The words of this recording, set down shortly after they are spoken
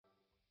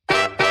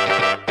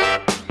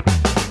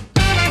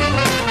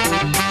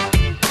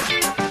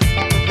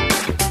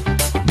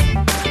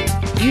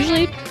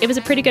it was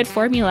a pretty good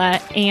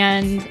formula.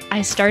 And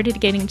I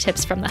started getting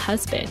tips from the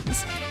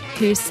husbands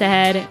who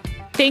said,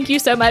 thank you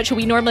so much.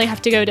 We normally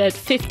have to go to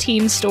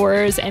 15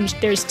 stores and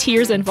there's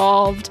tears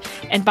involved.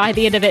 And by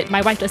the end of it,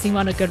 my wife doesn't even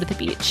want to go to the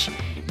beach.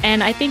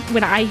 And I think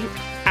when I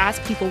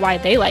ask people why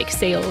they like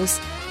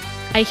sales,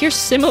 I hear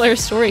similar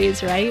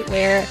stories, right?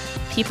 Where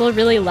people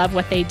really love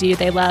what they do.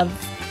 They love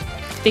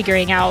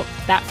figuring out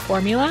that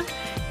formula.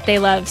 They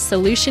love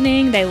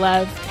solutioning. They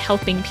love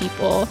helping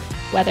people,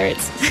 whether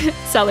it's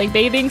selling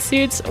bathing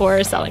suits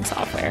or selling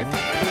software.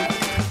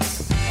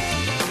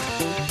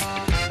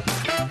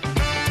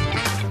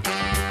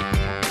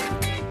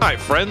 Hi,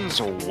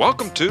 friends.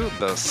 Welcome to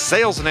the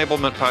Sales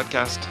Enablement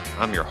Podcast.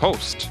 I'm your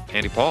host,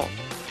 Andy Paul.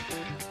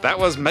 That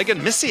was Megan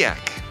Misiak,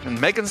 and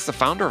Megan's the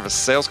founder of a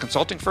sales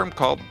consulting firm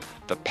called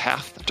The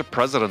Path to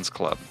President's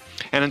Club.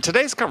 And in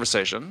today's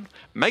conversation,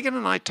 Megan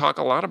and I talk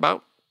a lot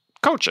about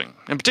coaching,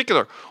 in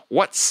particular,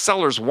 what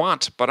sellers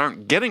want but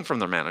aren't getting from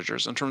their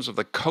managers in terms of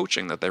the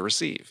coaching that they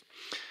receive.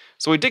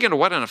 So we dig into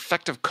what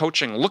effective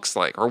coaching looks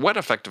like from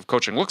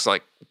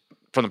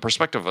the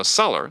perspective of a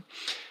seller.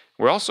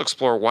 We also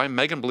explore why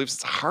Megan believes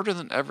it's harder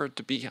than ever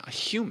to be a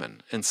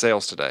human in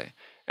sales today.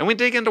 And we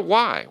dig into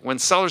why, when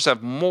sellers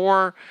have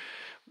more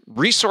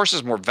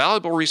resources, more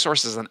valuable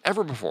resources than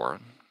ever before,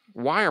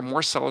 why are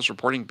more sellers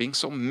reporting being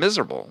so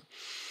miserable?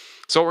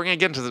 So we're going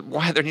to get into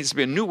why there needs to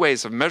be new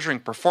ways of measuring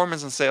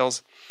performance in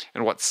sales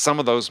and what some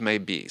of those may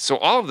be. So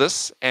all of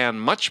this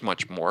and much,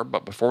 much more.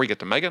 But before we get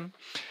to Megan,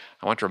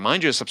 I want to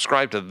remind you to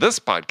subscribe to this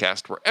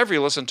podcast wherever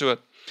you listen to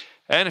it.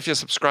 And if you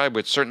subscribe,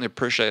 we'd certainly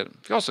appreciate it.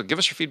 If you also give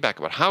us your feedback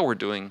about how we're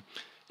doing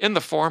in the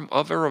form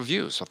of a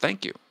review. So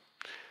thank you.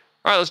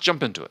 All right, let's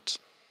jump into it.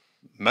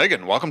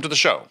 Megan, welcome to the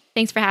show.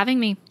 Thanks for having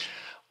me.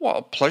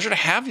 Well, pleasure to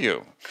have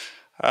you.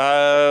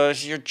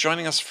 You're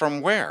joining us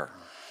from where?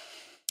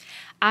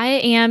 I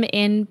am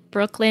in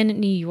Brooklyn,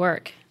 New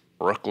York.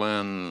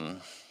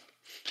 Brooklyn.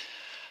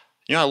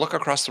 I look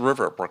across the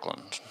river at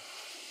Brooklyn.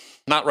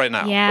 Not right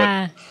now.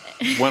 Yeah.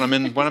 But when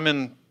I'm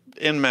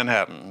in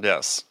Manhattan,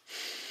 yes.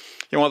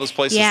 One of those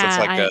places that's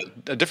like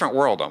a different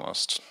world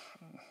almost.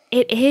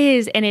 It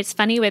is. And it's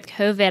funny with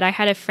COVID. I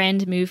had a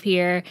friend move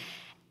here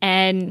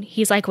and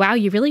he's like, wow,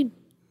 you really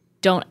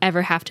don't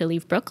ever have to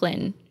leave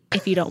Brooklyn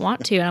if you don't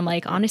want to. And I'm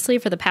like, honestly,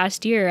 for the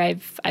past year,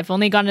 I've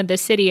only gone to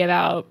this city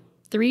about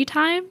 3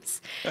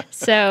 times.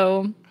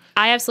 So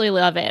I absolutely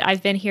love it.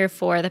 I've been here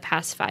for the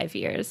past 5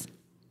 years.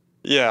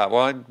 Yeah.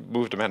 Well, I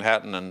moved to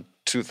Manhattan in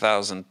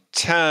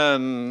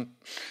 2010.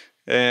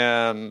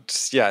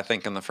 And yeah, I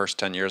think in the first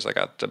 10 years I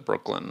got to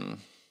Brooklyn,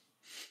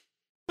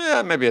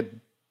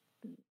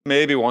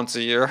 maybe once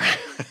a year.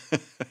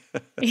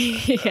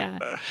 Yeah.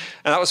 And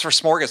that was for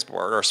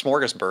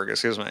Smorgasburg,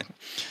 excuse me.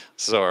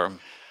 So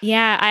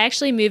yeah, I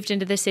actually moved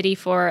into the city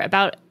for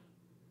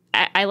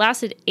I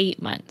lasted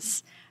 8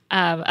 months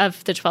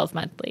of the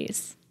 12-month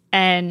lease.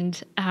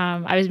 And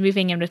I was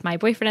moving in with my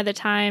boyfriend at the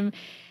time.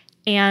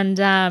 And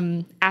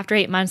after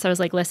 8 months, I was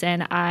like,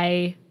 listen,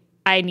 I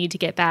need to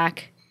get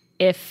back.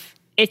 If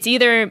it's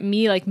either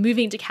me like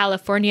moving to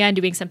California and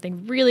doing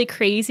something really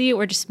crazy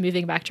or just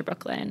moving back to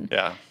Brooklyn.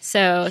 Yeah.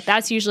 So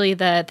that's usually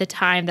the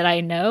time that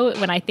I know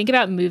when I think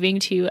about moving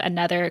to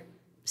another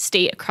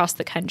state across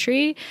the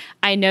country,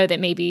 I know that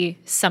maybe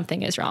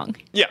something is wrong.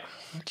 Yeah.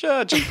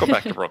 Just go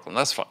back to Brooklyn.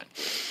 That's fine.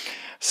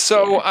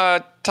 So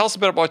tell us a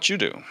bit about what you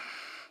do.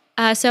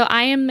 So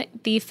I am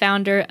the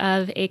founder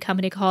of a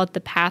company called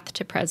The Path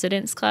to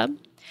President's Club.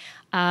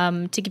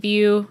 To give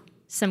you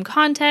some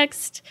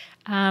context,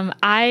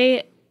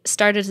 I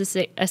started as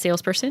a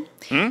salesperson,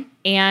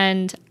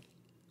 and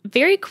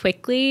very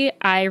quickly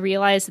I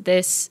realized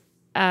this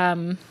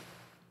kind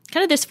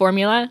of this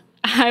formula.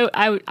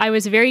 I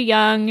was very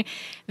young,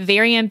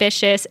 very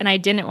ambitious, and I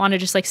didn't want to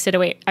just like sit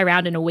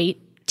around and wait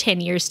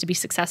 10 years to be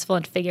successful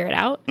and figure it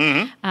out.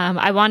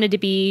 I wanted to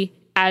be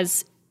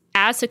as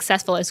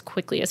successful as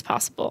quickly as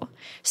possible.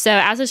 So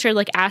as I started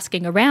like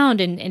asking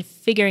around and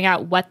figuring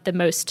out what the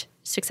most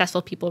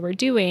successful people were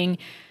doing,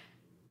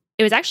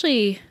 it was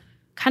actually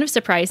kind of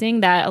surprising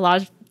that a lot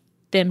of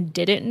them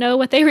didn't know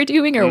what they were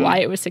doing or why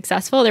it was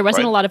successful. There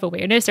wasn't a lot of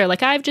awareness. They're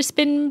like, I've just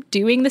been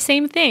doing the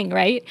same thing,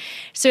 right?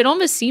 So it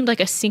almost seemed like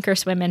a sink or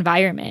swim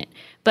environment.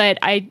 But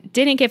I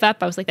didn't give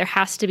up. I was like, there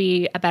has to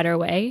be a better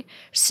way.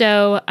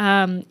 So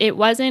it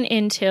wasn't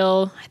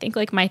until I think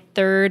like my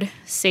 3rd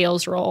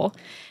sales role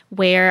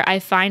where I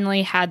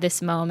finally had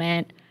this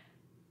moment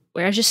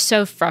where I was just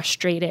so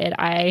frustrated.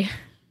 I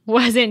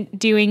wasn't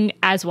doing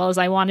as well as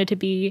I wanted to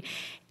be.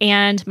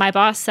 And my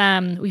boss,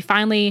 we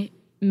finally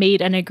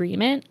made an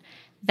agreement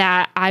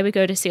that I would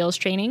go to sales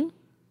training.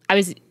 I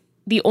was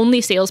the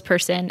only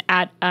salesperson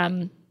at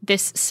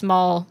this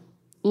small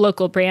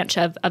local branch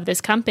of this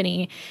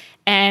company.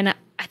 And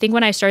I think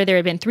when I started, there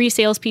had been 3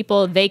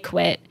 salespeople. They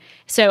quit.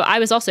 So I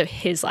was also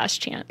his last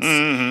chance.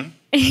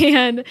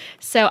 And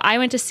so I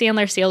went to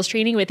Sandler sales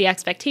training with the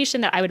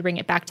expectation that I would bring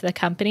it back to the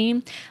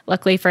company.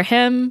 Luckily for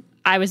him,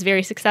 I was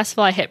very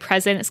successful. I hit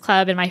President's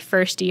Club in my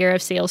first year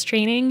of sales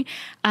training.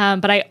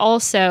 But I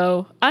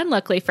also,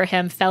 unluckily for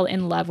him, fell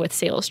in love with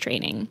sales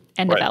training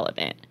and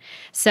development.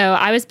 So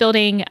I was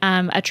building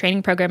a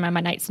training program on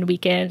my nights and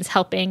weekends,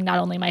 helping not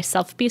only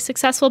myself be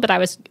successful, but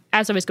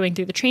as I was going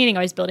through the training,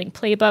 I was building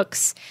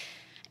playbooks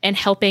and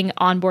helping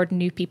onboard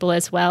new people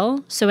as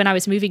well. So when I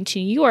was moving to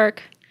New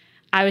York,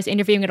 I was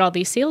interviewing at all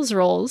these sales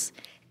roles.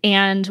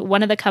 And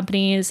one of the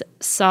companies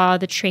saw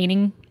the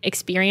training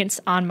experience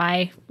on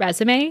my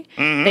resume.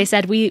 They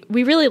said, we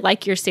really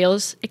like your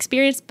sales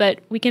experience, but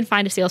we can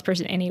find a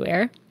salesperson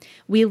anywhere.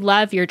 We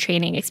love your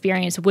training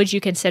experience. Would you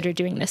consider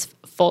doing this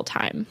full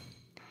time?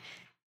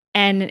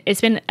 And it's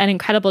been an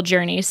incredible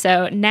journey.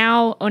 So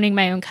now owning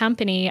my own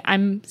company,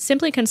 I'm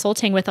simply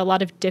consulting with a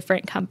lot of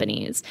different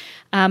companies.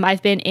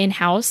 I've been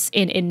in-house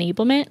in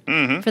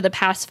enablement for the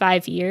past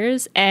 5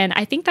 years. And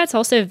I think that's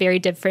also very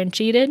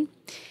differentiated,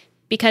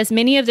 because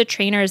many of the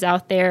trainers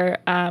out there,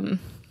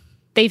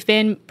 they've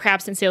been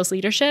perhaps in sales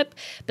leadership,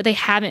 but they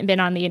haven't been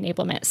on the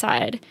enablement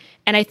side.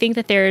 And I think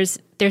that there's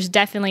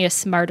definitely a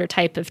smarter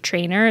type of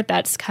trainer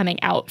that's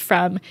coming out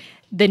from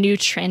the new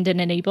trend in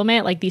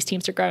enablement. Like, these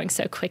teams are growing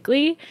so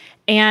quickly.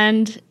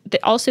 And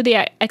also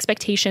the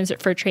expectations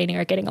for training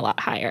are getting a lot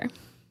higher.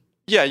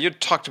 Yeah, you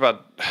talked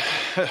about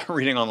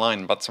reading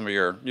online about some of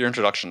your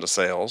introduction to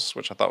sales,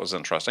 which I thought was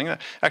interesting. It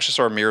actually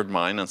sort of mirrored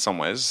mine in some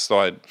ways,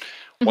 though I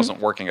wasn't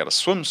working at a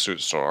swimsuit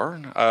store.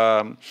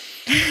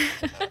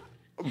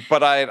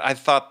 But I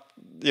thought,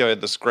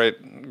 this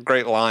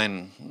great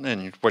line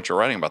in what you're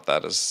writing about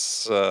that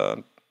is,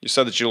 you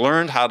said that you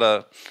learned how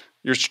to,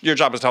 your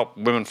job is to help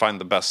women find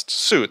the best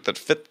suit that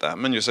fit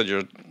them. And you said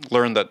you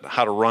learned that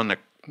how to run a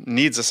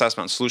needs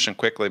assessment solution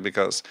quickly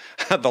because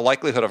the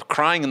likelihood of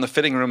crying in the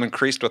fitting room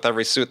increased with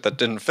every suit that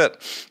didn't fit.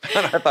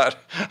 And I thought,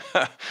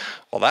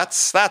 well,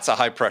 that's a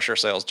high pressure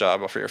sales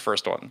job for your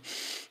first one.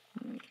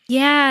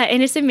 Yeah,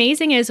 and it's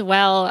amazing as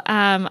well.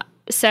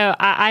 So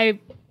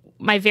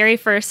my very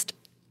first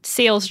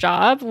sales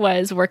job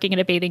was working at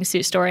a bathing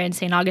suit store in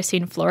St.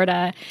 Augustine,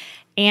 Florida.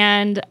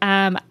 And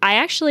I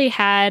actually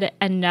had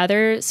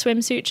another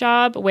swimsuit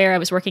job where I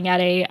was working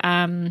at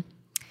a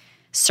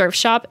surf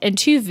shop, and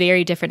two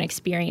very different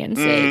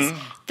experiences.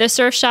 The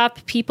surf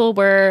shop, people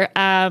were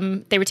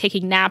they were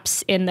taking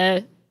naps in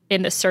the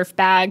surf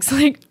bags,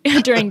 like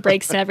during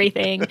breaks and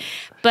everything.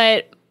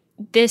 But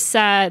this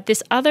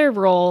other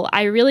role,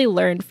 I really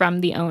learned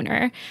from the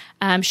owner.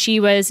 She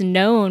was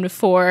known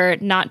for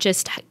not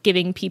just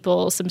giving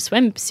people some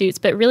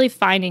swimsuits, but really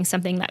finding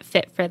something that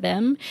fit for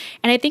them.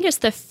 And I think it's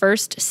the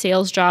first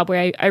sales job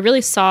where I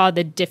really saw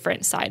the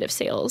different side of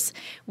sales,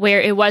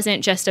 where it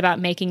wasn't just about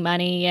making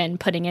money and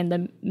putting in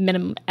the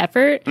minimum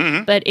effort,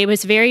 but it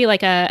was very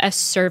like a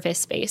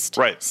service-based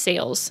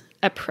sales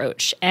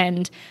approach.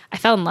 And I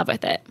fell in love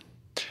with it.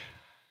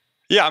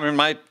 Yeah, I mean,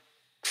 my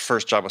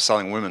first job was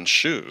selling women's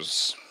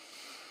shoes.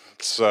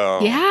 So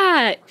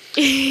yeah,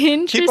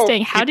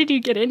 interesting. How did you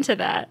get into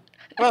that?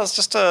 Well, it's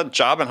just a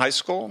job in high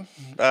school.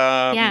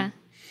 But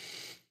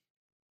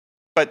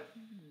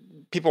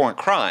people weren't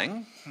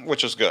crying,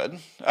 which is good.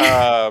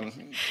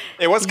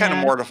 It was kind of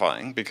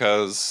mortifying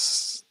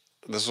because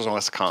this was in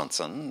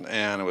Wisconsin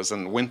and it was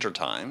in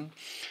wintertime.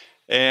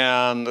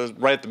 And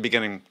right at the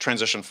beginning,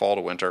 transition fall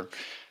to winter.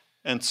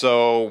 And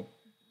so,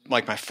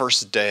 like, my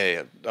first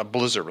day, a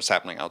blizzard was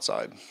happening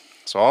outside.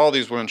 So all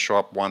these women show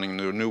up wanting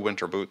new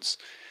winter boots.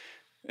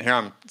 Here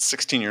I'm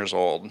 16 years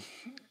old,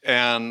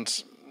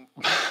 and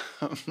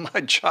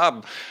my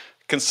job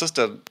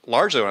consisted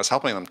largely when I was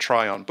helping them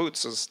try on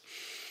boots is,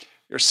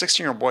 you're a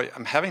 16-year-old boy,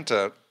 I'm having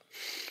to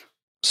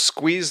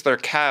squeeze their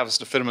calves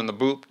to fit them in the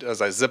boot as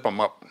I zip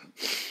them up.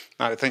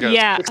 I think a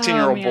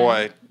 16-year-old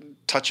boy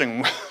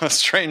touching a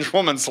strange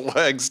woman's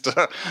legs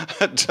to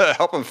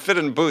help him fit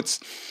in boots.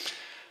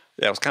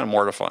 Yeah, it was kind of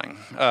mortifying.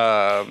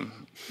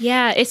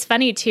 Yeah, it's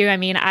funny too. I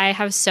mean, I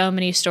have so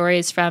many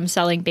stories from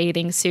selling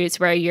bathing suits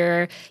where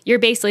you're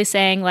basically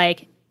saying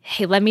like,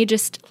 hey, let me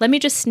just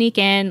sneak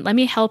in, let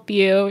me help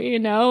you,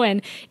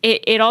 and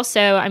it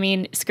also, I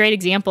mean, it's a great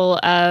example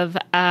of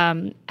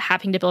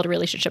having to build a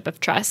relationship of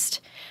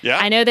trust. Yeah.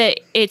 I know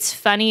that it's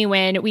funny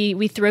when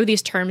we throw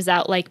these terms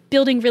out like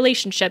building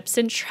relationships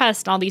and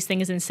trust, all these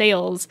things in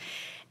sales.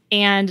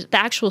 And the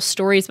actual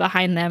stories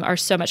behind them are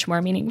so much more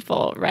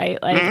meaningful,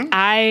 right? Like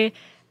I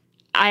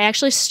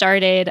actually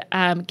started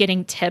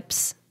getting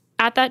tips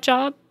at that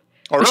job,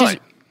 which is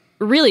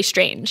really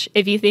strange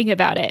if you think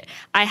about it.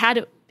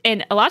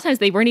 And a lot of times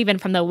they weren't even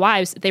from the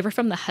wives, they were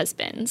from the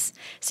husbands.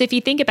 So if you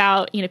think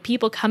about,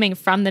 people coming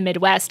from the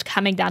Midwest,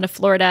 coming down to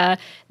Florida,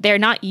 they're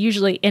not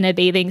usually in a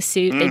bathing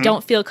suit. They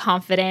don't feel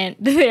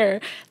confident.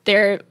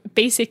 They're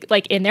basic,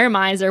 like in their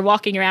minds, they're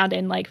walking around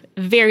in like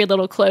very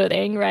little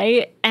clothing,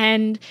 right?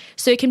 And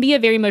so it can be a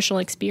very emotional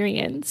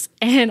experience.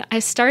 And I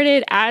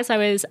started as I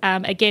was,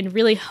 again,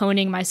 really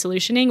honing my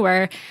solutioning,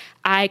 where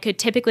I could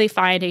typically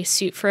find a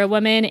suit for a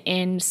woman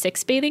in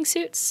 6 bathing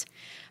suits.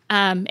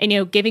 And,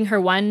 giving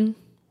her one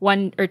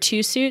or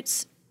two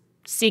suits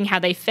seeing how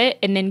they fit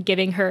and then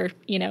giving her,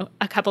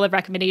 a couple of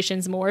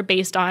recommendations more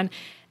based on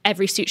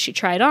every suit she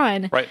tried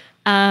on. Right.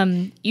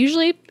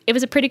 Usually it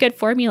was a pretty good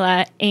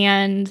formula.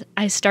 And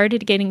I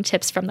started getting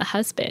tips from the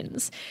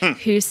husbands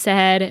who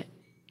said,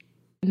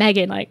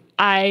 Megan, like,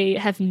 I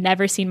have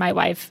never seen my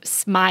wife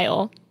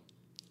smile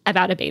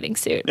about a bathing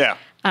suit. Yeah.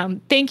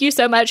 Thank you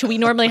so much. We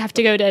normally have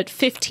to go to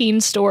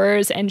 15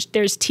 stores and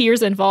there's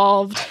tears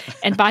involved.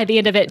 And by the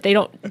end of it, they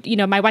don't,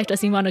 my wife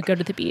doesn't even want to go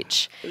to the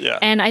beach. Yeah.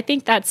 And I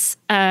think that's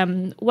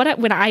when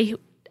I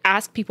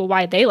ask people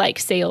why they like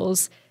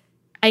sales,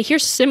 I hear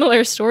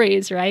similar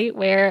stories, right?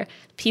 Where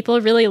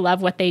people really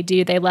love what they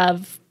do. They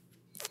love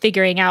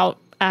figuring out,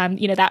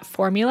 that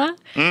formula.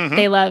 Mm-hmm.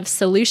 They love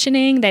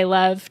solutioning. They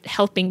love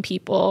helping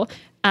people,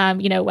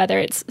 whether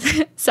it's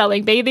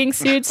selling bathing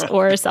suits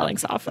or selling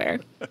software.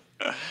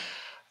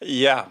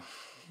 Yeah.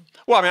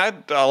 Well, I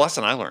mean, a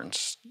lesson I learned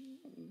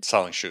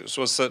selling shoes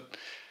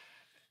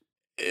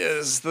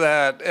is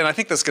that, and I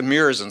think this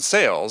mirrors in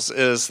sales,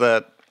 is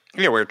that,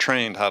 we're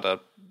trained how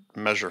to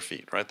measure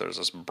feet, right? There's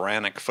this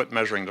Brannock foot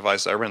measuring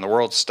device that everyone in the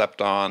world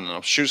stepped on in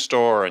a shoe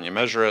store, and you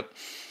measure it.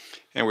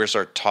 And we were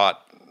sort of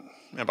taught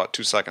in about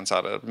 2 seconds how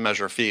to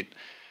measure feet.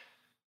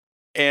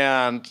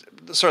 And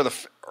sort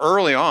of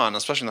early on,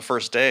 especially in the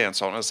first day and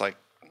so on, it was like,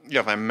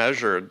 if I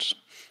measured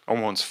a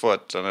woman's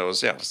foot and it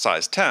was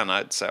size 10,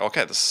 I'd say,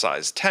 okay, this is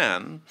size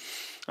 10. And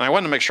I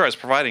wanted to make sure I was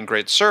providing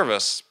great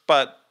service,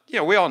 but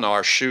we all know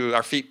our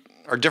feet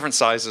are different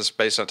sizes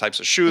based on types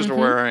of shoes we're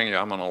wearing.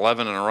 I'm an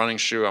 11 in a running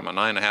shoe, I'm a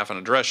 9.5 in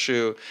a dress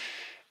shoe.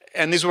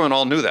 And these women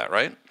all knew that,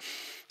 right?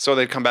 So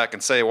they'd come back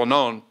and say, well,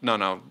 no,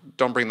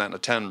 don't bring that in a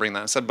 10, bring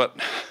that. I said, but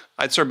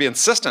I'd sort of be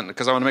insistent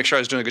because I want to make sure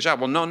I was doing a good job.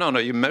 Well, no,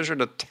 you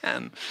measured a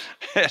 10.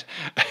 And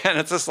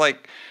it's just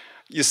like,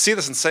 you see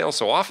this in sales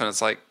so often.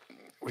 It's like,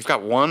 we've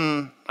got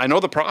I know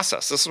the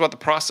process. This is what the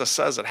process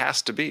says it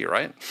has to be,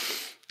 right?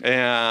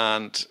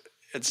 And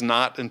it's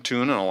not in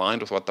tune and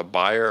aligned with what the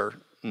buyer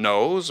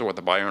knows or what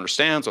the buyer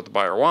understands, what the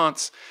buyer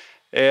wants.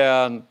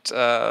 And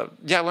I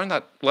learned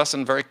that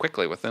lesson very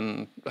quickly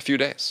within a few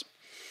days.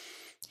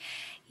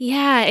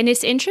 Yeah, and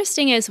it's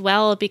interesting as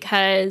well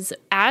because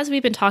as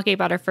we've been talking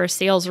about our first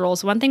sales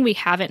roles, one thing we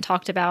haven't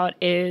talked about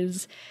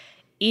is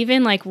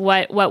even like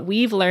what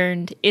we've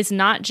learned is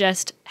not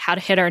just how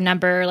to hit our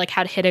number, like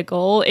how to hit a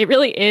goal. It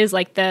really is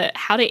like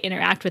how to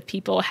interact with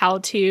people, how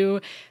to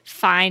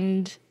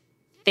find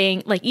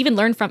like even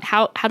learn from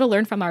how to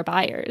learn from our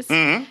buyers,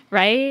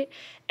 right?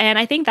 And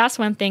I think that's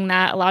one thing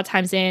that a lot of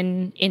times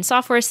in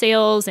software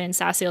sales and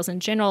SaaS sales in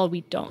general,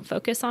 we don't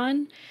focus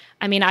on.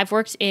 I mean, I've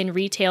worked in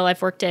retail.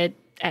 I've worked at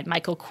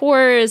Michael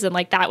Kors, and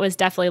like that was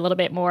definitely a little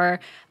bit more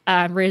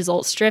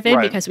results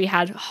driven because we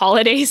had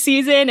holiday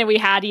season and we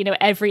had,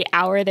 every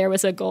hour there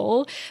was a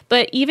goal.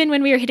 But even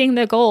when we were hitting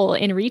the goal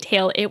in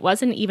retail, it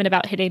wasn't even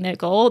about hitting the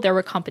goal. There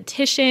were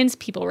competitions.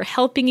 People were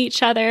helping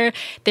each other.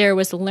 There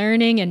was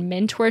learning and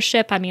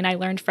mentorship. I mean, I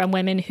learned from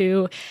women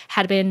who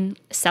had been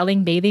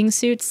selling bathing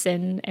suits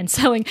and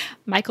selling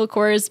Michael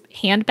Kors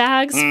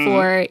handbags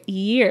for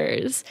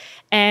years.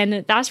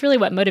 And that's really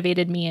what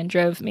motivated me and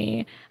drove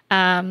me.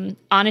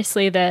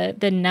 Honestly,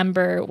 the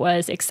number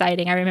was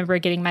exciting. I remember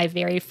getting my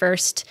very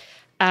first,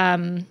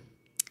 there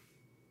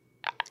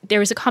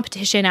was a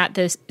competition at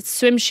the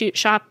swimsuit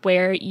shop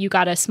where you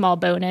got a small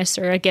bonus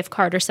or a gift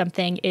card or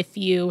something if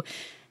you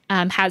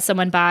had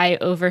someone buy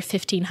over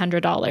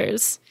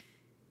 $1,500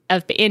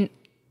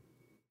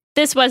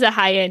 this was a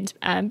high-end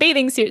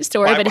bathing suit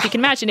store, but if you can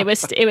imagine, it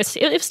was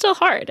still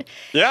hard.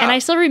 Yeah. And I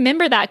still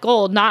remember that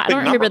goal. I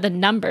don't remember the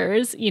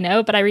numbers,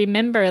 but I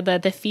remember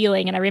the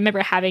feeling, and I remember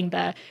having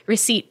the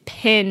receipt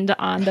pinned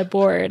on the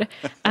board.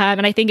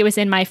 And I think it was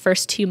in my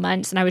first 2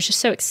 months, and I was just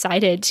so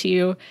excited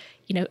to,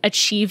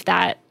 achieve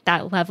that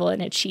level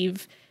and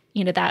achieve,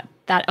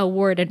 that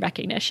award and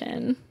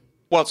recognition.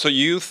 Well, so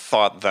you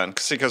thought then,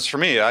 because for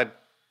me, I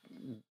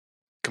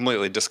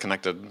completely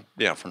disconnected,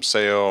 from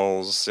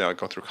sales,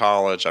 go through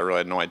college. I really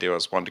had no idea I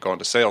wanted to go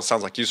into sales.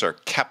 Sounds like you sort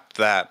of kept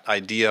that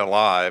idea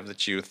alive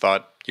that you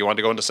thought you wanted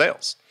to go into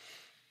sales.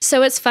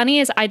 So what's funny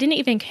is I didn't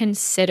even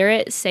consider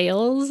it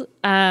sales.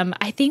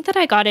 I think that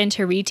I got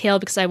into retail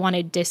because I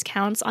wanted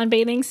discounts on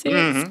bathing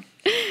suits.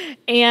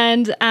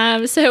 And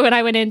so when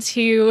I went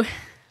into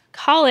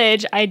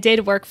college, I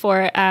did work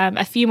for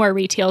a few more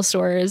retail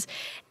stores.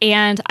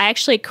 And I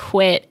actually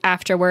quit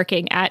after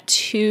working at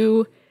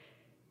 2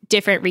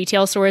 different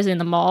retail stores in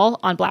the mall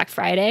on Black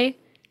Friday.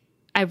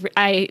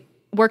 I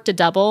worked a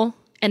double,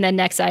 and then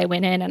next I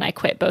went in and I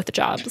quit both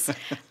jobs.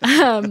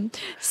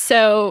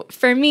 So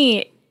for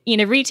me,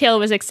 retail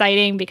was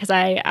exciting because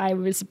I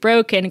was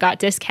broke and got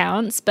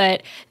discounts,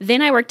 but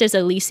then I worked as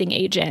a leasing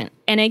agent.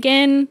 And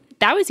again,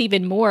 that was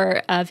even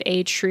more of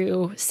a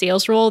true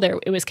sales role.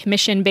 It was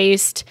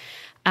commission-based.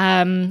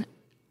 At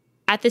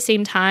the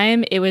same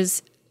time,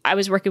 I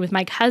was working with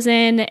my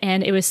cousin,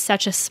 and it was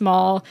such a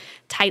small,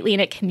 tightly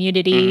knit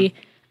community.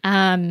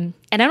 And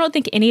I don't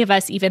think any of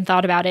us even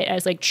thought about it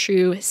as like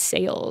true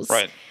sales.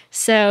 Right.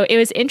 So it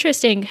was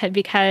interesting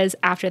because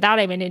after that,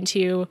 I went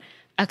into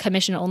a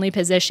commission only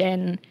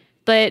position,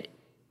 but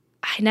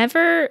I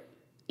never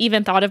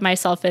even thought of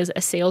myself as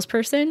a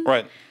salesperson.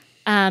 Right.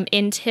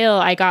 Until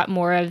I got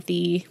more of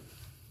the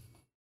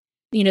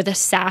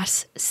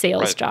SaaS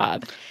sales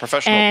job.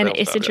 Professional and sales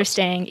it's job,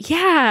 interesting.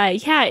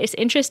 Yes. Yeah. It's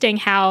interesting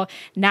how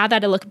now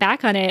that I look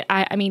back on it,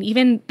 I mean,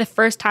 even the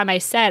first time I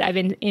said I've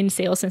been in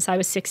sales since I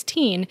was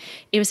 16,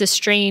 it was a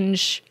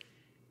strange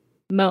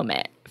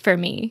moment for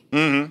me.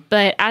 Mm-hmm.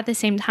 But at the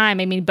same time,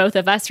 I mean, both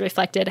of us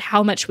reflected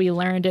how much we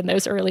learned in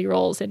those early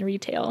roles in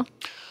retail.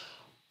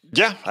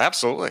 Yeah,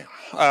 absolutely.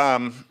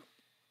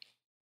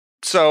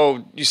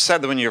 So you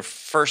said that when your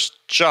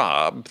first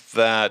job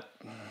that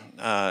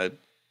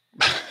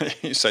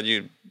you said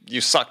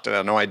you sucked and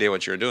had no idea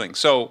what you were doing.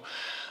 So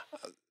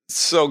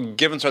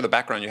given sort of the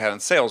background you had in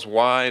sales,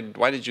 why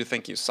did you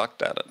think you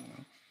sucked at it?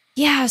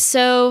 Yeah,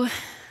 so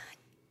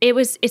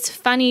it's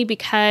funny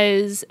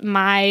because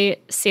my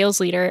sales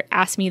leader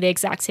asked me the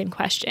exact same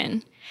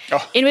question.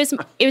 Oh. It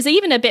was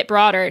even a bit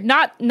broader.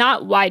 Not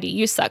why do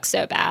you suck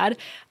so bad,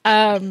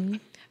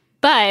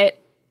 but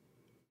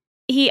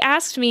he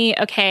asked me,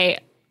 okay,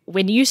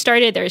 when you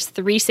started, there's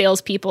 3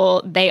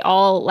 salespeople. They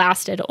all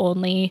lasted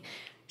only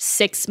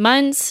 6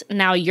 months.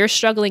 Now you're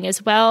struggling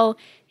as well.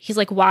 He's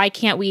like, why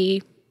can't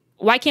we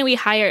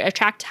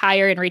attract,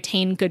 hire, and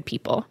retain good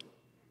people?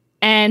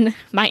 And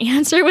my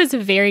answer was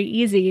very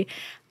easy.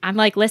 I'm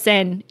like,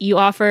 listen, you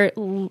offer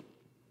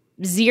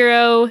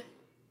 0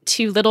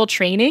 to little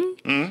training.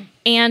 Mm-hmm.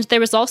 And there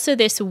was also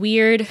this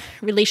weird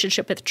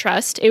relationship with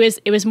trust. It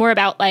was more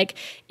about like,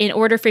 in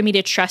order for me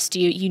to trust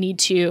you, you need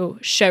to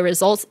show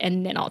results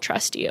and then I'll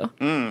trust you.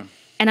 Mm.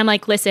 And I'm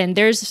like, listen,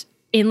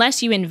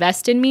 unless you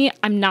invest in me,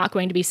 I'm not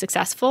going to be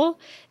successful.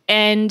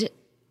 And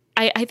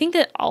I think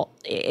that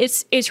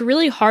it's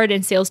really hard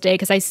in sales day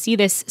because I see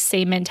this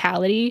same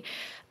mentality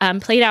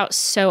played out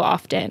so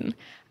often.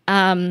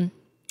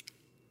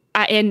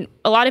 And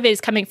a lot of it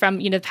is coming from,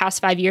 the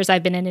past 5 years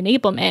I've been in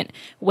enablement,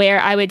 where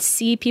I would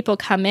see people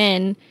come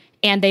in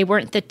and they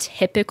weren't the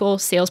typical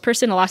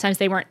salesperson. A lot of times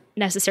they weren't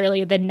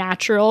necessarily the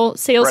natural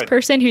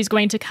salesperson who's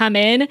going to come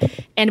in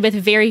and with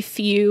very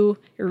few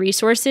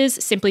resources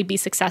simply be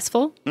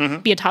successful,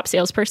 be a top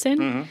salesperson.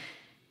 Mm-hmm.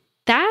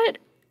 That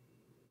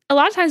a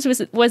lot of times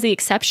was the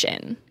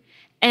exception.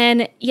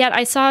 And yet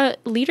I saw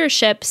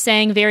leadership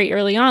saying very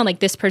early on, like,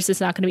 this person's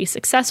not going to be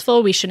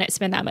successful. We shouldn't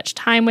spend that much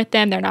time with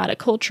them. They're not a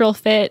cultural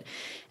fit,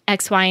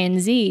 X, Y,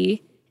 and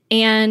Z.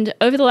 And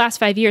over the last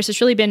 5 years, it's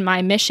really been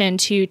my mission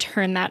to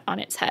turn that on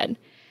its head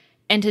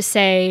and to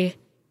say,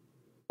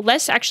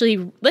 let's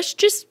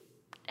just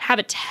have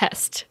a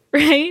test,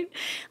 right?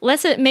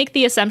 Let's make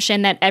the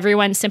assumption that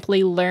everyone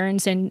simply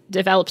learns and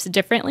develops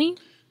differently.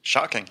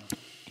 Shocking.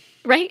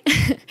 Right?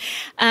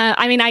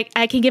 I mean,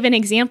 I can give an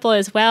example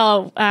as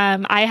well.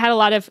 I had a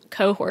lot of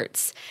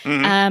cohorts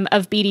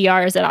of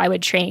BDRs that I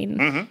would train.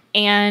 Mm-hmm.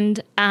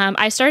 And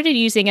I started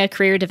using a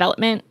career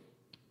development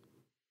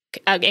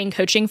and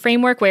coaching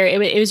framework where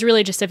it was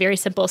really just a very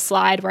simple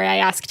slide where I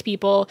asked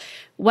people,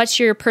 what's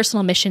your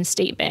personal mission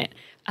statement?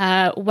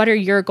 What are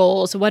your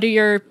goals? What are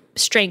your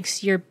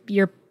strengths, your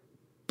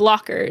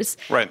blockers?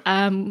 Right.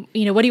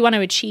 What do you want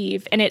to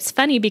achieve? And it's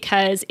funny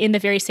because in the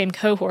very same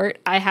cohort,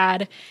 I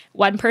had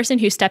one person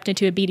who stepped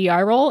into a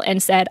BDR role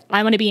and said,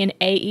 I want to be an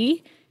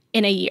AE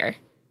in a year.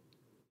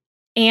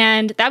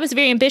 And that was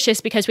very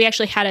ambitious because we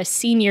actually had a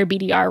senior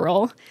BDR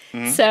role.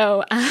 Mm-hmm.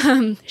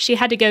 So she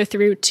had to go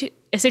through to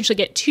essentially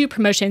get 2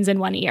 promotions in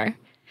 1 year.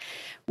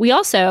 We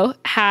also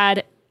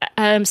had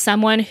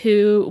someone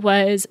who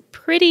was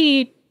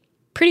pretty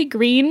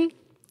green,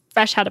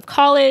 fresh out of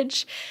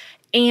college.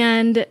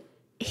 And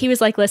he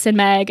was like, listen,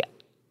 Meg,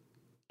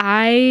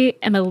 I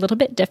am a little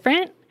bit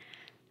different.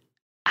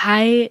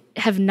 I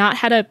have not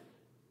had a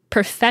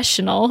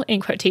professional,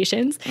 in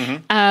quotations,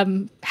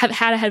 have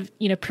had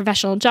a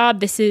professional job.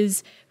 This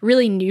is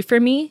really new for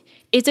me.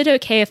 Is it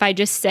okay if I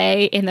just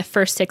say in the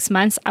first 6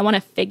 months, I want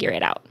to figure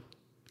it out?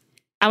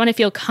 I want to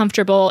feel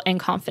comfortable and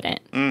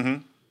confident.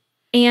 Mm-hmm.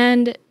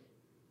 And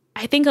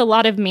I think a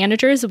lot of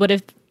managers would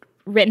have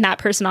written that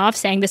person off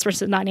saying this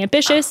person's not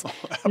ambitious,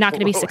 not going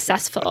to be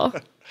successful.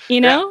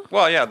 Yeah.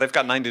 Well, yeah, they've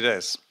got 90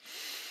 days.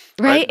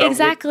 Right?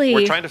 Exactly.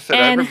 We're trying to fit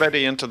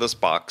everybody into this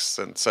box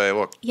and say,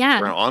 look,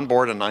 we're on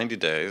board in 90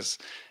 days.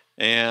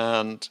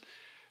 And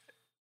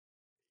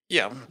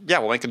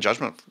we'll make a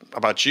judgment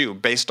about you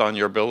based on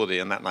your ability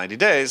in that 90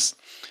 days.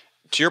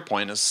 To your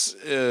point,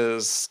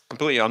 is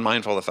completely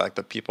unmindful of the fact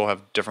that people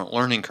have different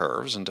learning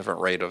curves and different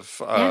rate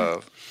of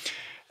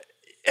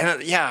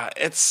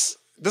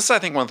this is, I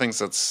think, one of the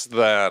things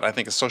that I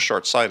think is so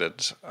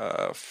short-sighted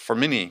for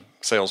many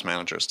sales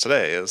managers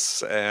today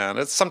and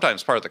it's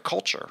sometimes part of the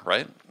culture,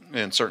 right?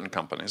 In certain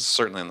companies,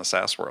 certainly in the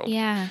SaaS world,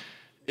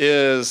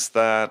 is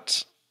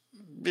that,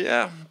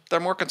 they're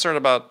more concerned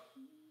about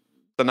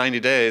the 90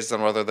 days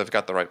than whether they've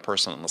got the right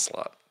person in the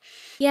slot.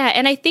 Yeah,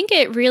 and I think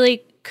it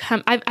really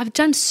I've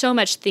done so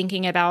much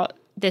thinking about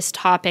this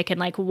topic and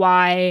like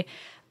why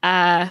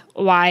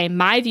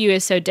my view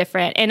is so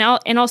different, and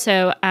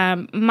also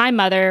my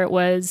mother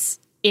was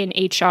in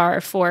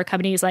HR for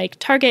companies like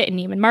Target and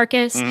Neiman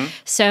Marcus.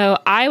 So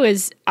I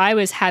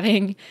was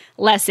having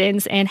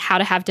lessons in how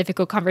to have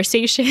difficult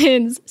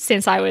conversations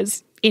since I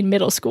was in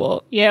middle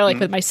school, like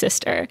with my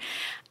sister.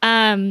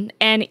 And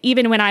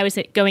even when I was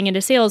going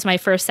into sales, my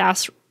first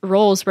SaaS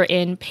roles were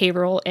in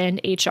payroll and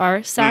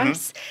HR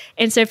SaaS.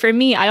 And so for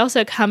me, I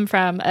also come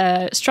from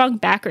a strong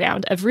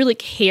background of really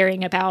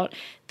caring about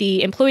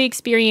the employee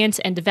experience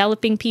and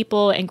developing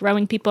people and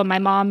growing people. My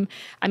mom,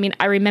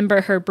 I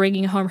remember her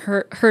bringing home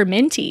her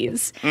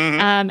mentees,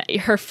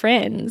 her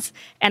friends.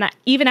 And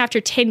even after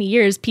 10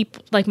 years,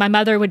 people like my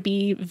mother would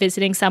be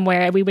visiting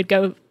somewhere and we would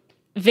go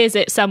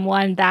visit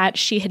someone that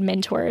she had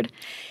mentored.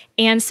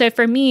 And so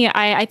for me,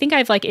 I think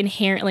I've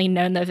inherently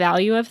known the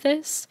value of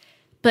this.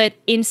 But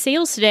in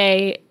sales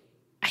today,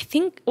 I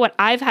think what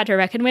I've had to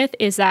reckon with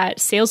is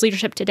that sales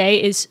leadership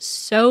today is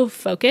so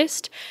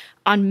focused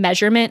on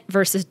measurement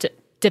versus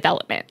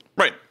development.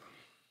 Right.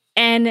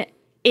 And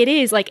it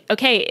is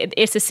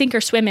it's a sink or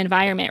swim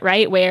environment,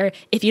 right? Where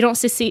if you don't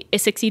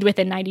succeed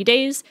within 90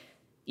 days,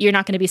 you're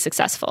not going to be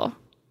successful.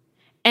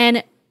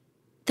 And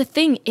the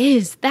thing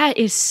is, that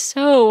is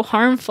so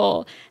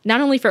harmful,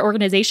 not only for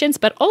organizations,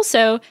 but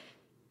also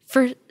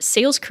for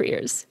sales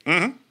careers.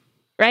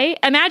 Right?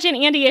 Imagine,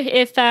 Andy,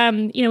 if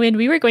when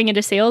we were going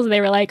into sales, they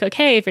were like,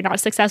 okay, if you're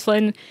not successful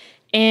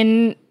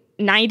in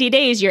 90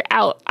 days, you're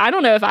out. I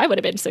don't know if I would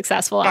have been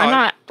successful. No,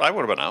 I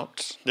would have been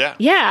out. Yeah.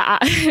 Yeah,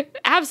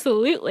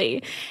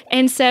 absolutely.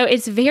 And so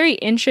it's very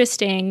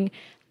interesting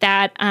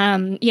that,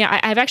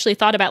 I've actually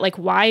thought about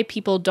why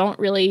people don't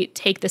really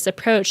take this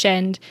approach.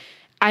 And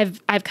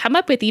I've come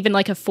up with even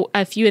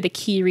a few of the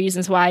key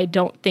reasons why I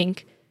don't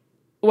think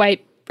why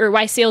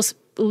sales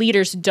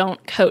leaders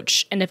don't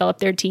coach and develop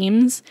their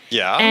teams.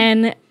 Yeah.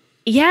 And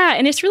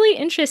it's really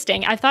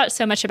interesting. I thought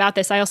so much about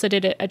this. I also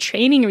did a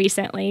training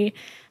recently.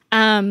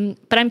 But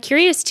I'm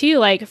curious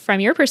too, from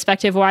your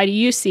perspective, why do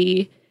you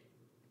see,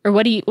 or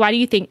why do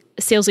you think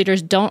sales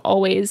leaders don't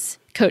always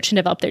coach and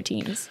develop their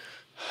teams?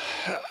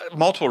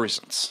 Multiple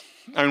reasons.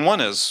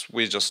 One is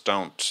we just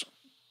don't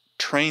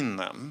train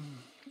them,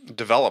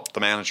 develop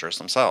the managers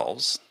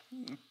themselves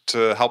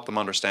to help them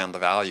understand the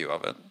value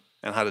of it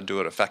and how to do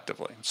it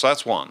effectively. So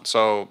that's one.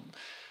 So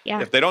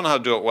if they don't know how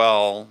to do it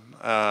well,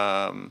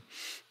 that's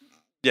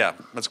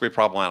going to be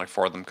problematic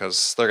for them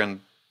because they're going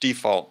to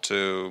default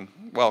to,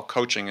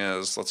 coaching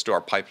is, let's do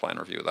our pipeline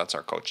review. That's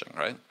our coaching,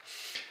 right?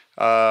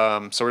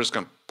 So we're just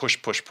going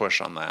to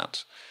push on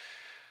that.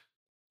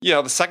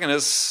 The second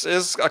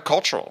is a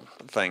cultural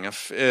thing.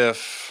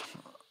 If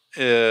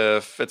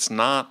it's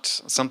not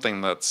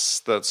something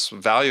that's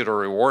valued or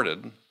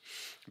rewarded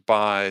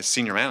by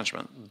senior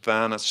management,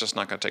 then it's just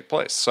not going to take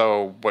place.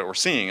 So what we're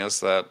seeing is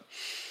that,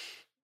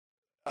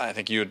 I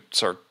think you had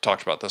sort of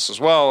talked about this as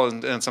well,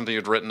 and something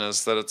you'd written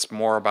is that it's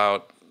more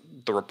about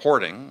the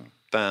reporting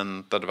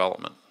than the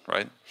development,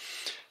 right?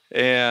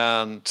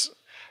 And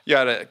I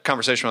had a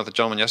conversation with a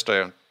gentleman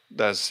yesterday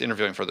that I was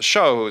interviewing for the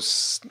show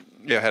who's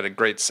had a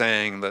great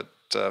saying that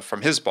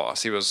from his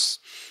boss. He was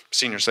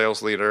senior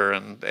sales leader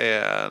and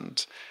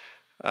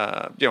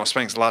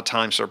spending a lot of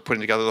time sort of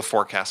putting together the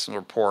forecasts and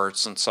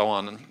reports and so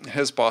on. And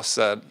his boss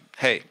said,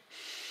 "Hey,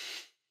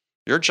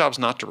 your job's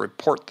not to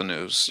report the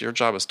news. Your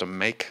job is to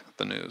make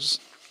the news."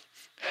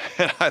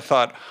 And I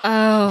thought,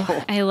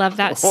 I love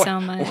that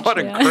so much. What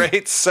a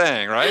great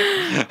saying,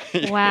 right?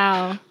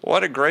 Wow.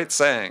 What a great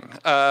saying.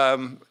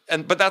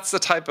 But that's the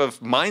type of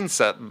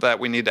mindset that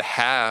we need to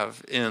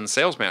have in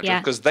sales managers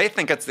because they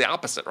think it's the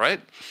opposite, right?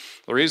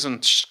 The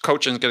reason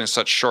coaching is getting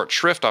such short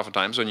shrift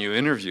oftentimes when you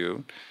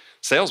interview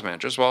sales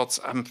managers,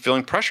 I'm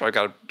feeling pressure. I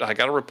got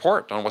to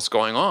report on what's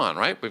going on,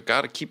 right? We've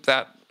got to keep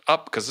that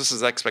up because this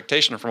is the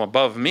expectation from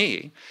above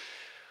me.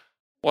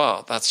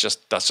 Well, that's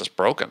just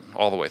broken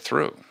all the way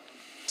through.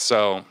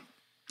 So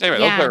anyway,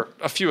 those are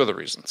a few of the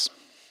reasons.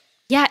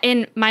 Yeah,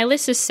 and my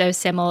list is so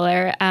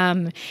similar.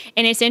 And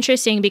it's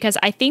interesting because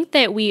I think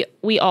that we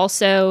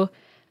also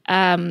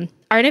are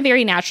in a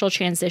very natural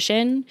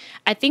transition.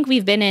 I think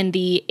we've been in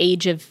the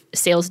age of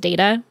sales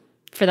data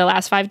for the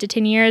last 5 to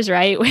 10 years,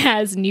 right?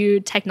 As new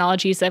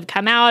technologies have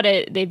come out,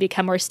 they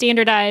become more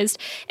standardized.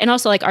 And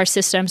also our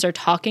systems are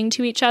talking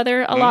to each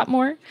other a lot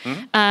more.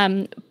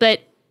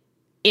 But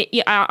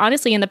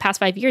honestly, in the past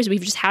 5 years,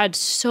 we've just had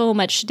so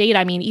much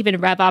data. Even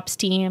RevOps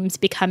teams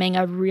becoming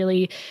a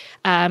really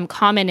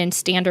common and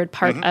standard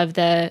part of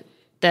the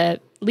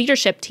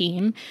leadership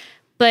team.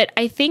 But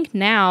I think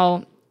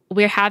now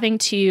we're having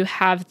to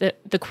have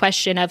the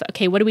question of,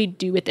 okay, what do we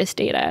do with this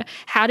data?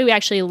 How do we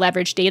actually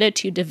leverage data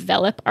to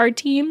develop our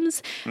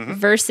teams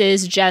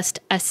versus just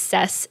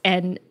assess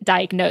and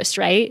diagnose,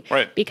 right?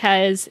 Right.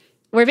 Because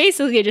we're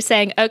basically just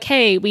saying,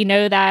 okay, we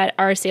know that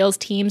our sales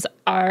teams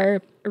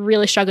are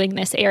really struggling in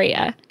this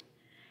area.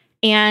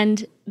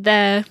 And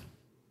I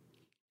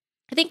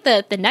think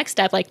the next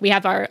step, we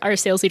have our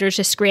sales leaders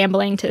just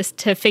scrambling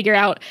to figure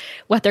out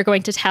what they're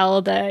going to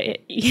tell the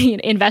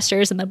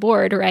investors and the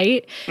board,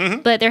 right?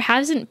 But there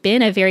hasn't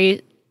been a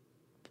very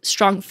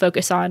strong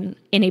focus on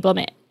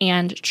enablement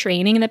and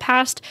training in the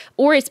past,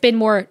 or it's been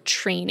more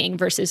training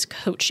versus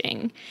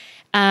coaching.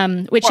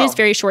 which is Well,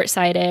 very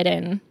short-sighted.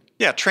 And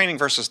yeah, training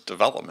versus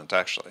development,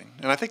 actually.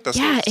 And I think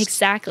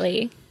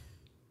exactly.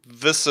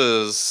 This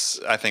is,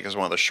 I think, is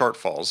one of the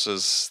shortfalls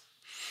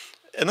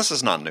and this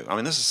is not new. I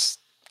mean, this is,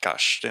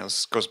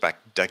 this goes back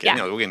decades.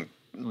 Yeah. We can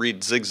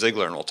read Zig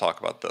Ziglar and we'll talk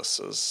about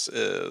this.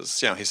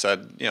 He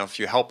said, if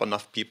you help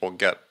enough people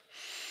get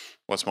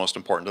what's most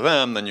important to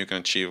them, then you can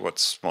achieve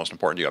what's most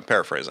important to you. I'm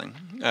paraphrasing.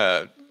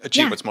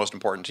 What's most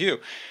important to you.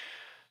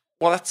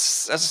 Well,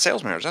 that's, as a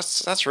sales manager,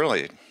 that's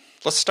really,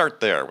 let's start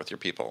there with your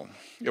people.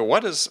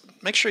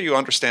 Make sure you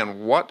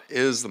understand what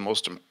is the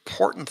most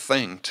important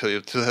thing to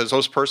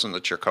those person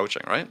that you're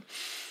coaching, right?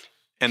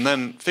 And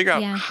then figure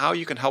out how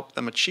you can help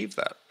them achieve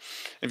that.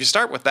 If you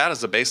start with that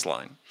as a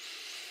baseline,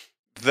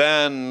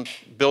 then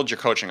build your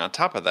coaching on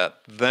top of that,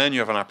 then you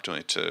have an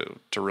opportunity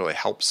to really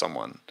help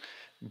someone.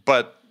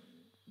 But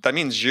that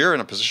means you're in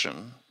a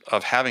position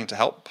of having to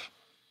help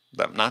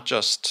them, not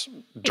just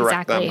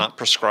direct them, not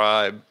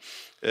prescribe,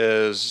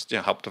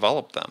 help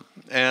develop them.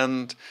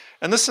 And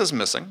this is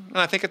missing. And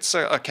I think it's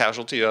a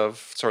casualty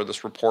of sort of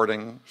this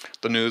reporting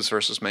the news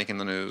versus making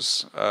the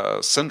news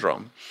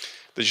syndrome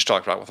that you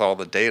talked about with all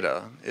the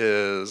data.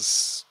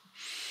 Is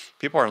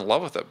people are in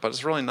love with it, but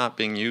it's really not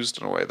being used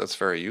in a way that's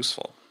very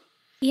useful.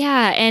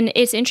 Yeah, and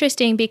it's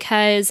interesting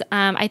because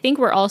I think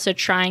we're also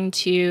trying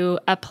to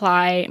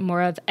apply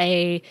more of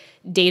a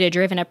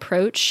data-driven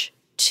approach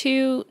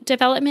to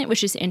development,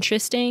 which is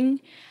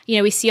interesting.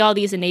 We see all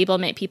these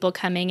enablement people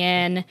coming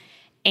in,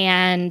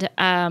 and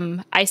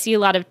I see a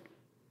lot of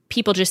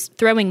people just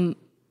throwing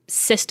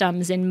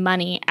systems and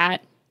money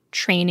at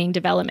training,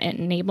 development,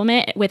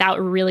 enablement without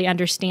really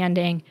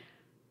understanding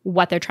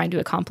what they're trying to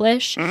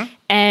accomplish. Mm-hmm.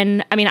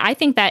 And I mean, I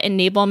think that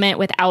enablement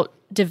without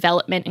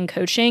development and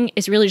coaching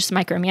is really just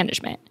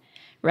micromanagement,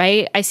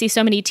 right? I see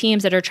so many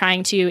teams that are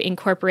trying to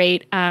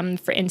incorporate,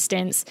 for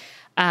instance,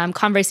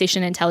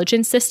 conversation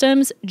intelligence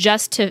systems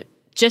just to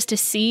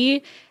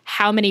see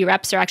how many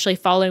reps are actually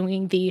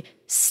following the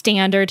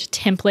standard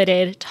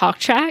templated talk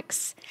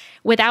tracks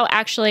without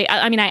actually,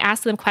 I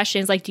ask them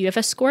questions like, do you have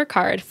a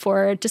scorecard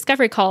for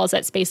discovery calls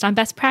that's based on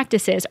best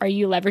practices? Are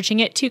you leveraging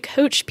it to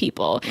coach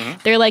people? Mm-hmm.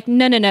 They're like,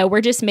 no,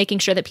 we're just making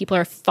sure that people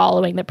are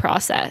following the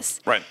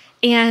process. Right.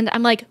 And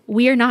I'm like,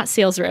 we are not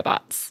sales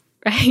robots,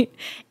 right?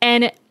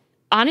 And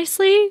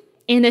honestly,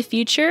 in the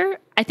future,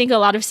 I think a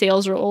lot of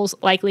sales roles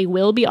likely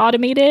will be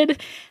automated.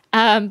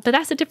 But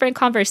that's a different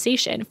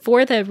conversation.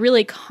 For the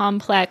really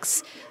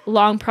complex,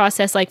 long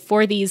process, like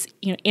for these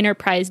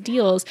enterprise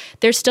deals,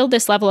 there's still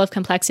this level of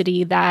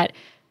complexity that,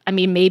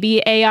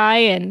 maybe AI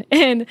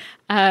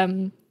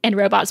and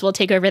robots will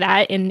take over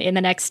that in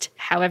the next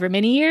however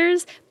many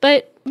years.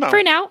 But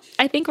for now,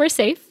 I think we're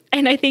safe.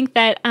 And I think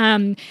that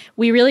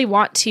we really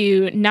want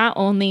to not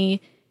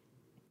only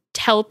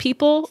tell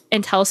people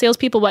and tell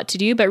salespeople what to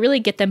do, but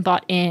really get them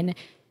bought in.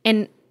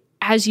 And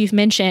as you've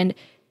mentioned,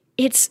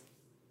 it's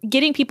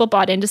getting people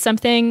bought into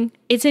something.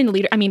 It's in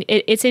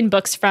it's in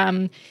books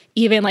from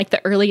even like the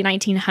early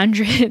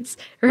 1900s,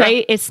 right?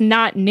 Yeah. It's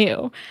not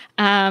new.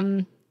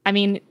 How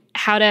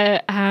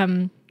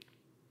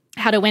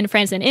to win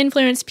friends and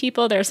influence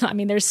people. There's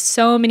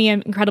so many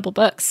incredible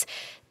books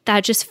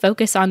that just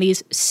focus on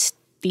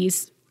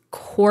these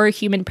core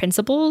human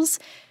principles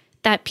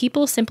that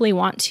people simply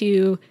want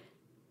to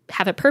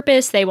have a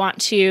purpose. They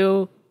want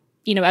to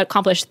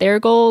accomplish their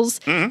goals.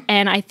 Mm-hmm.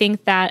 And I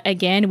think that,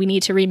 again, we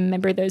need to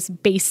remember those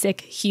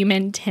basic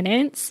human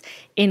tenets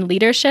in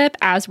leadership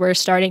as we're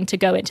starting to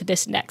go into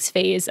this next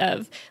phase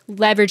of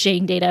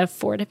leveraging data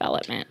for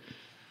development.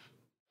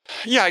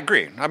 Yeah, I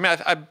agree.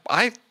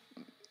 I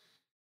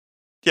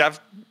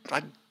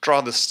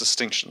draw this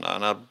distinction,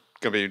 and I'm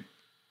going to be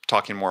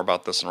talking more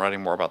about this and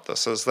writing more about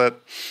this, is that,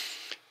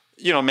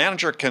 a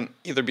manager can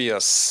either be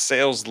a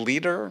sales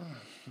leader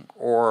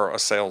or a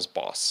sales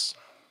boss.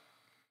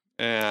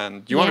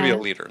 And you want to be a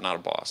leader, not a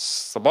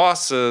boss. The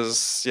boss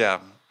is,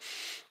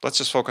 let's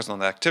just focus on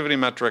the activity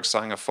metrics.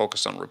 I'm going to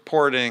focus on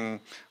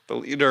reporting. The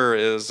leader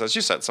is, as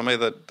you said, somebody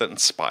that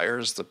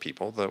inspires the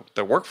people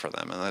that work for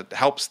them and that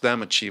helps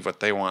them achieve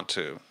what they want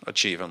to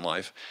achieve in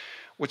life,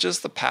 which is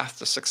the path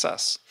to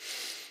success.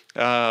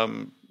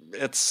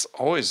 It's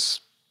always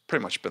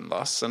pretty much been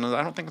thus, and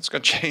I don't think it's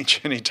going to change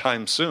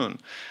anytime soon.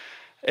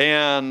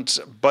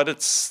 But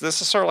this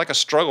is sort of like a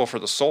struggle for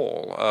the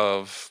soul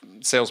of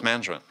sales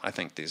management, I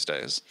think, these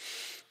days,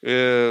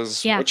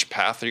 is which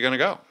path are you going to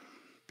go?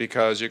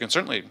 Because you can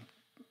certainly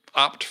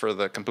opt for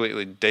the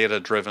completely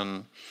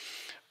data-driven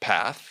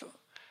path,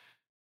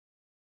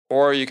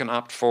 or you can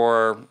opt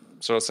for,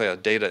 so let's say, a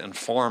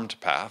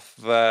data-informed path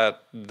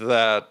that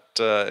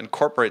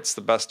incorporates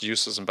the best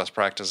uses and best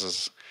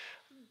practices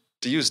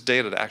to use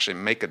data to actually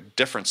make a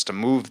difference, to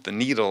move the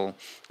needle,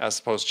 as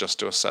opposed just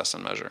to assess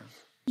and measure.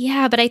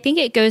 Yeah, but I think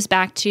it goes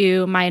back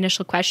to my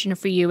initial question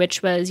for you,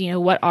 which was,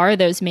 what are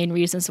those main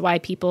reasons why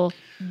people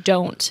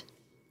don't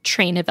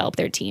train and develop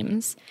their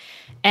teams?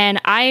 And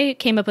I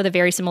came up with a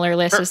very similar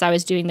list as I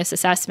was doing this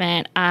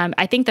assessment.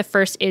 I think the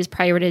first is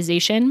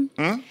prioritization.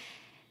 Mm-hmm.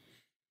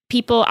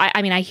 People,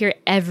 I hear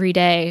every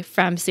day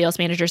from sales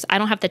managers, I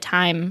don't have the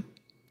time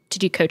to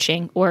do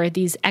coaching or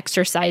these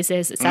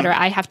exercises, et cetera.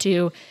 I have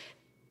to,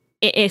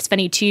 it's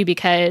funny too,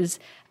 because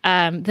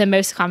the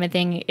most common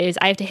thing is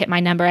I have to hit my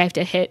number. I have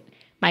to hit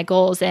my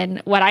goals. And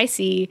what I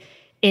see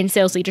in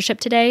sales leadership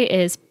today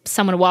is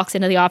someone walks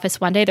into the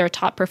office one day, they're a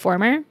top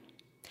performer.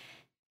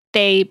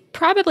 They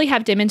probably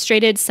have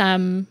demonstrated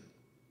some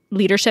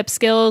leadership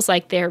skills,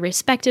 like they're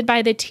respected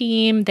by the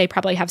team. They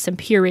probably have some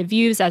peer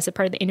reviews as a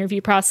part of the interview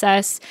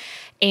process.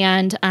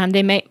 And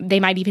they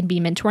might even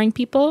be mentoring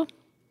people.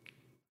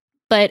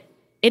 But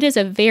it is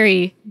a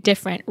very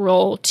different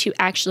role to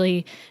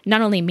actually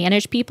not only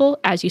manage people,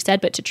 as you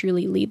said, but to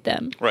truly lead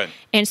them. Right.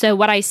 And so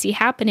what I see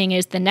happening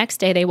is the next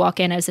day they walk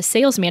in as a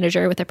sales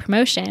manager with a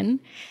promotion,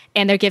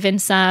 and they're given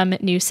some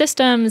new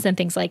systems and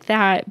things like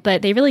that,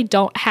 but they really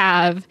don't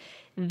have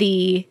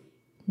the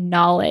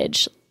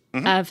knowledge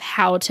of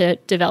how to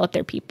develop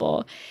their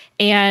people.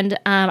 And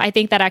I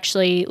think that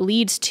actually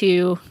leads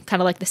to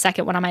kind of like the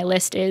second one on my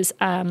list is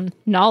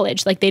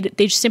knowledge. Like they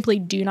just simply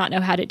do not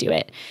know how to do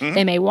it.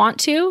 They may want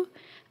to,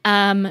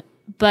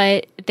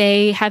 but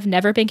they have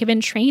never been given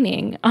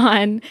training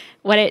on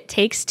what it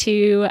takes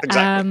to,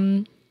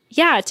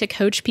 to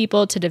coach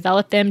people, to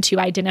develop them, to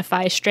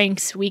identify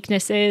strengths,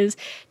 weaknesses,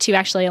 to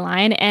actually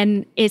align.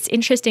 And it's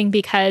interesting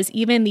because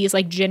even these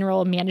like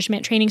general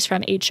management trainings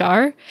from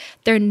HR,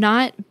 they're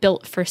not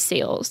built for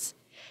sales.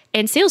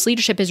 And sales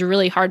leadership is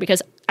really hard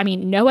because, I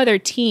mean, no other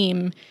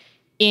team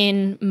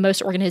in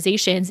most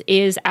organizations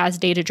is as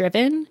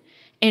data-driven.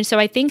 And so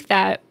I think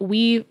that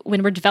when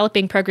we're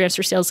developing programs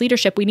for sales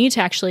leadership, we need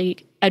to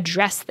actually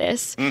address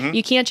this.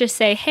 You can't just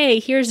say, hey,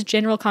 here's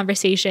general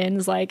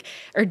conversations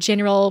or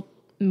general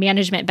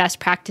management best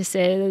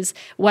practices,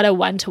 what a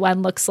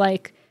one-to-one looks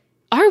like.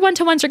 Our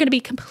one-to-ones are going to be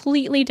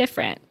completely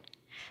different.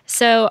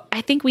 So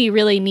I think we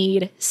really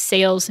need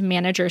sales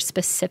manager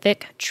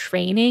specific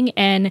training.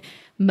 And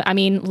I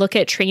mean, look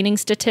at training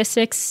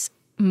statistics.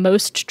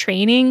 Most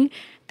training,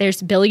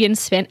 there's billions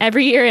spent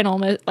every year, and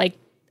almost I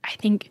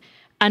think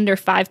under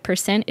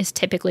 5% is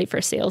typically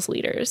for sales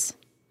leaders.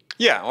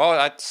 Yeah, well,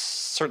 that's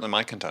certainly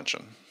my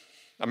contention.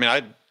 I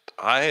mean,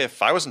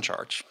 if I was in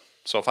charge,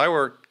 so if I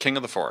were king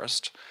of the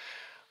forest,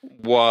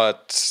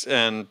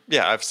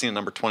 I've seen a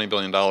number $20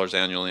 billion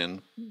annually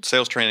in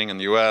sales training in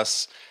the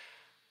U.S.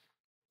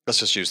 Let's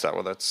just use that,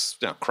 whether that's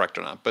correct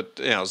or not. But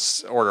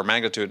order of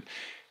magnitude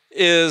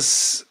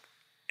is,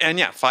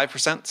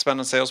 5% spent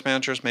on sales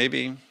managers,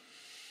 maybe.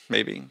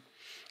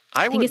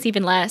 I think it's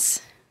even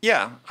less.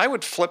 Yeah, I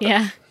would flip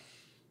it.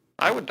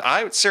 I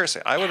would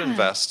seriously, I would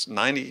invest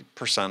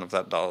 90% of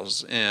that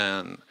dollars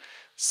in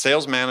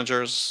sales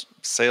managers,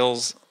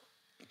 sales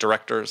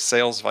directors,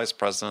 sales vice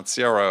presidents,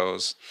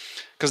 CROs,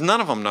 because none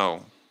of them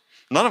know.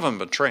 None of them have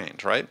been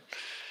trained, right?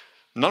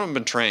 None of them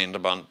have been trained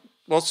about,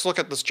 let's look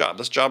at this job.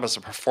 This job is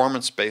a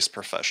performance-based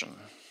profession.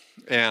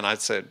 And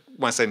I'd say,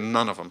 when I say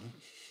none of them,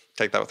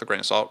 take that with a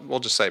grain of salt. We'll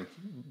just say,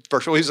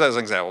 we'll use that as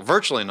an example.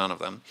 Virtually none of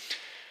them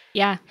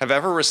have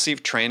ever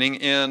received training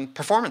in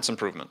performance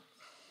improvement.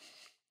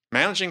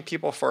 Managing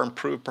people for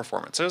improved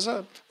performance. There's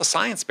a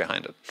science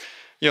behind it.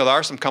 There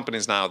are some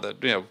companies now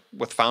that,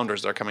 with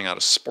founders that are coming out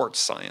of sports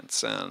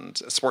science and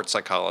sports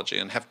psychology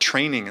and have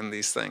training in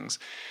these things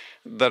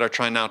that are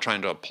trying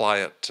to apply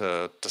it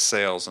to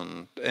sales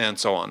and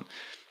so on.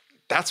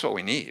 That's what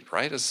we need,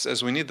 right?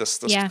 As we need this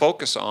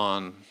focus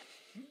on,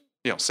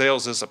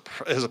 sales is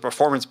a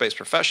performance-based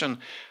profession.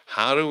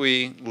 How do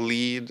we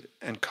lead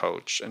and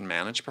coach and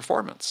manage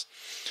performance?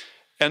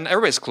 And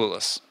everybody's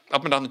clueless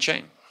up and down the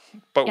chain.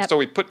 But so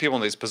we put people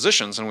in these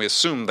positions and we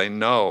assume they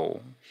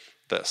know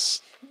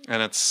this.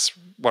 And it's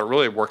what it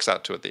really works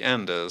out to at the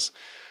end is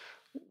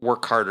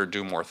work harder,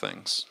 do more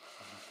things.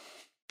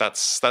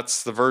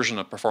 That's the version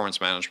of performance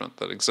management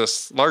that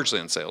exists largely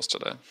in sales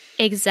today.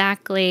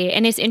 Exactly.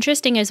 And it's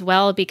interesting as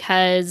well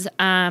because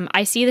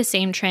I see the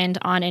same trend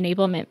on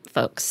enablement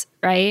folks,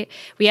 right?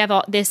 We have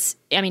all this,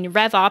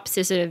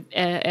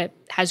 RevOps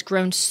has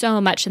grown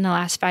so much in the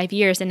last 5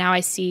 years. And now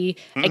I see,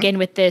 again,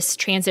 with this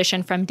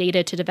transition from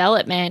data to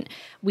development,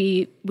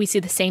 we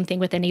see the same thing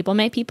with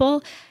enablement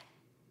people.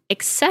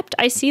 Except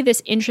I see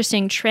this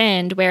interesting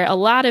trend where a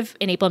lot of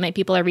enablement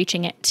people are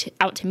reaching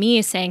out to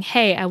me saying,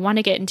 hey, I want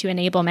to get into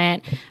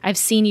enablement. I've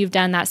seen you've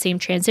done that same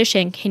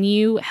transition. Can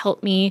you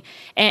help me?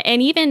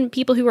 And even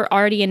people who are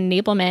already in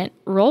enablement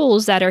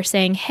roles that are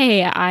saying,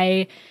 hey,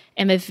 I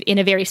am in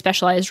a very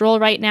specialized role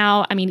right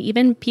now.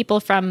 Even people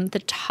from the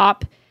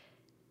top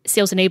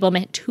sales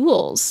enablement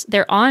tools,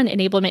 they're on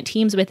enablement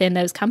teams within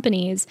those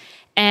companies,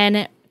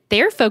 and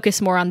they're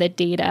focused more on the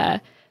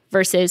data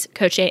versus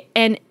coaching.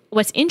 And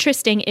what's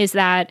interesting is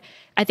that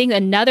I think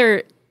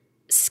another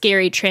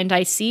scary trend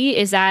I see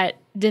is that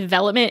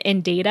development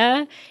in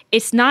data,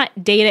 it's not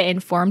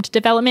data-informed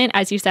development,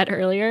 as you said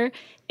earlier.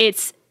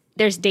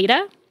 There's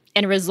data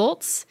and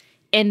results,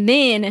 and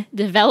then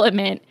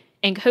development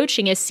and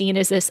coaching is seen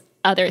as this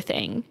other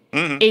thing.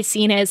 It's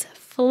seen as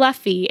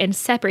fluffy and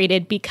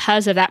separated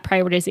because of that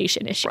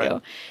prioritization issue.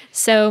 Right.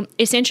 So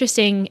it's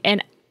interesting,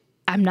 and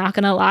I'm not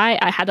going to lie,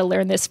 I had to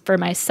learn this for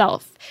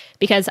myself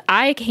because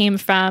I came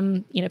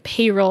from,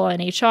 payroll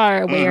and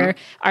HR where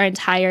our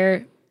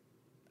entire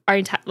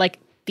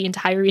the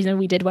entire reason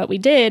we did what we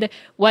did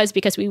was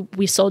because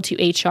we sold to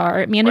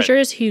HR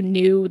managers who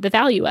knew the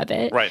value of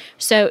it. Right.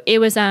 So it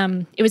was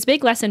a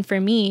big lesson for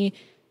me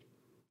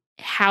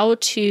how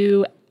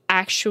to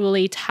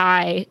actually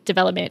tie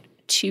development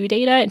to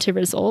data and to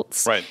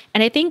results. Right.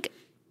 And I think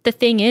the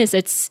thing is,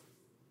 it's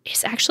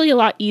actually a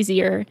lot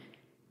easier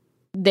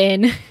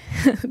than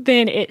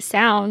than it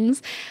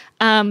sounds.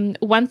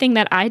 One thing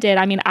that I did,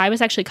 I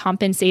was actually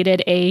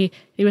compensated it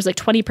was like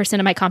 20%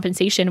 of my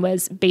compensation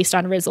was based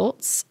on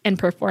results and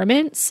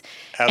performance.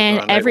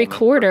 And every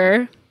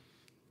quarter,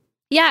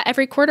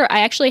 I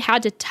actually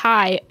had to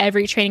tie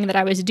every training that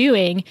I was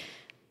doing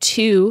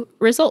to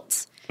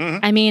results.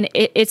 Mm-hmm.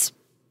 It's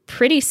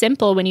pretty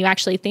simple when you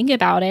actually think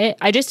about it.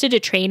 I just did a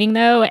training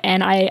though,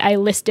 and I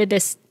listed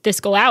this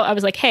goal out. I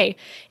was like, hey,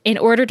 in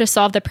order to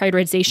solve the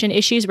prioritization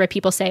issues where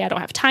people say I don't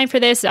have time for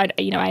this,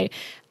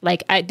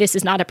 this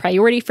is not a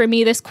priority for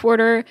me this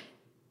quarter,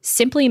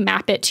 simply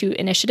map it to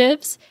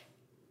initiatives.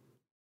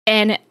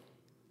 And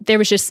there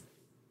was just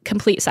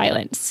complete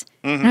silence.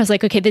 Mm-hmm. And I was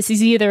like, okay, this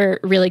is either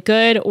really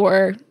good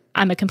or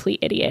I'm a complete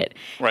idiot.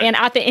 Right. And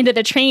at the end of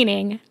the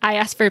training, I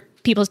asked for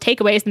people's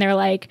takeaways, and they're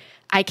like,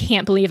 I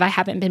can't believe I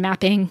haven't been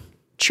mapping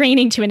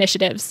training to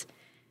initiatives,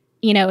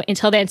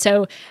 until then.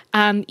 So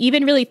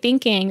even really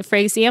thinking, for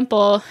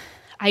example,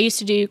 I used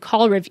to do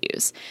call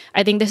reviews.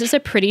 I think this is a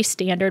pretty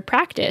standard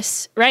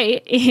practice,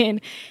 right?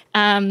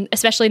 And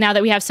especially now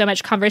that we have so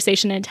much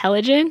conversation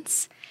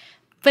intelligence.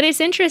 But it's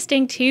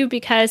interesting too,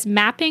 because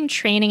mapping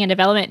training and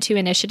development to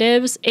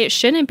initiatives, it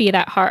shouldn't be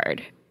that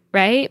hard,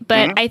 right?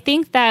 But mm-hmm. I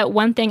think that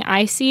one thing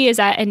I see is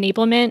that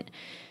enablement,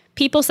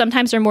 people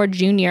sometimes are more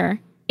junior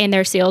in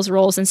their sales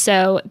roles. And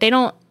so they're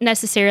not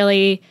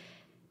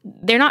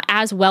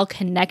as well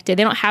connected.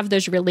 They don't have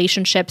those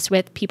relationships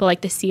with people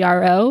like the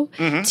CRO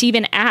mm-hmm. to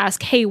even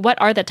ask, hey, what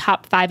are the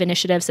top 5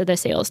 initiatives of the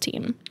sales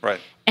team? Right.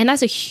 And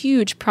that's a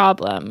huge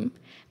problem,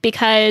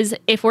 because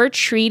if we're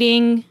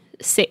treating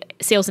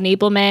sales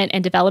enablement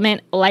and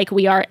development like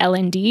we are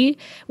L&D,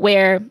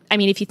 where,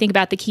 if you think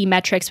about the key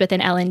metrics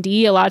within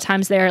L&D, a lot of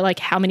times they're like,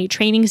 how many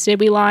trainings did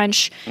we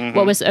launch? Mm-hmm.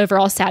 What was the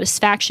overall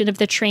satisfaction of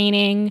the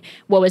training?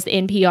 What was the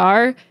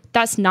NPR?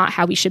 That's not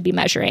how we should be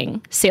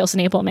measuring sales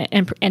enablement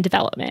and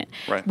development.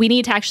 Right. We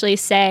need to actually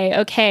say,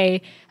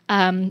 okay,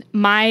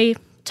 my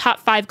top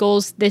 5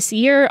 goals this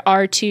year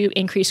are to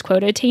increase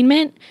quota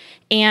attainment.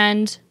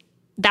 And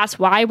that's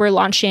why we're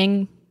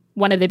launching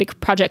one of the big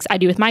projects I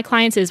do with my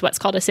clients is what's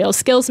called a sales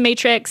skills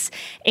matrix.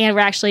 And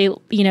we're actually,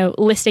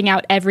 listing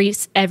out every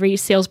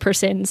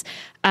salesperson's,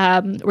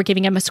 we're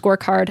giving them a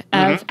scorecard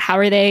of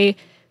mm-hmm.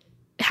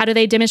 how do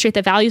they demonstrate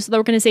the values of the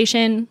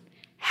organization?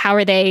 How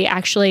are they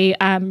actually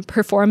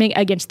performing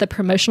against the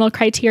promotional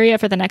criteria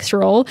for the next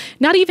role?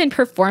 Not even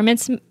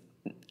performance,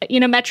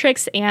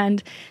 metrics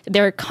and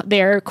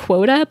their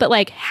quota, but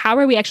like, how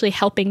are we actually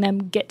helping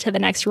them get to the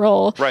next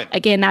role? Right.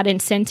 Again, that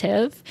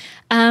incentive.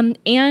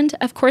 And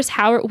of course,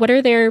 how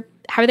are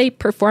they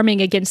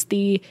performing against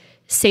the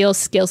sales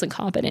skills and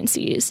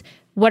competencies?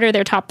 What are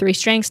their top 3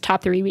 strengths,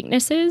 top 3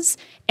 weaknesses,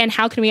 and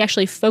how can we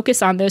actually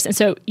focus on those? And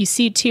so you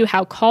see too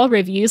how call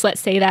reviews,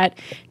 let's say that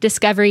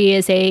discovery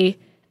is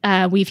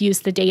we've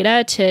used the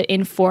data to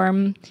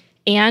inform,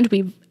 and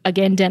we've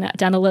again done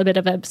a little bit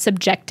of a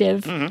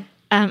subjective mm-hmm.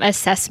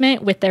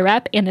 Assessment with the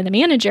rep and then the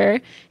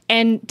manager,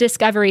 and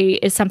discovery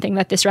is something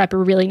that this rep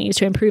really needs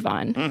to improve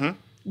on. Mm-hmm.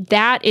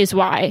 That is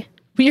why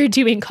we are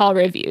doing call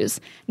reviews,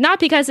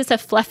 not because it's a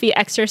fluffy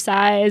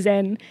exercise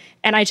and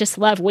I just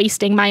love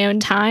wasting my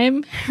own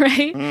time,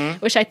 right? Mm-hmm.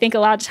 Which I think a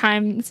lot of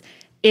times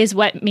is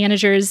what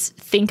managers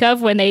think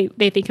of when they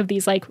think of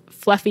these like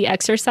fluffy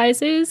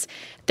exercises.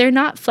 They're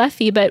not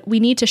fluffy, but we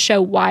need to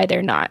show why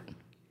they're not.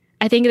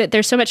 I think that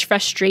there's so much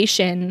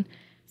frustration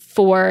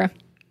for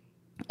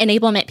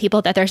enablement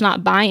people that there's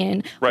not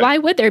buy-in. Right. Why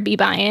would there be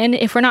buy-in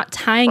if we're not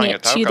tying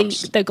it to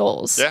the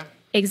goals? Yeah.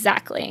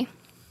 Exactly.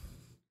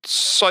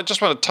 So I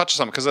just want to touch on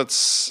something,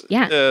 because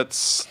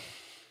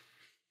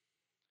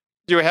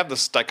you have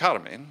this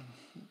dichotomy,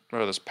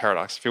 or this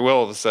paradox, if you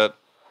will, is that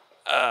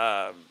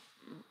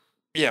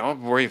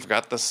where you've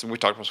got this, we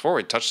talked about before,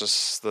 we touched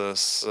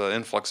this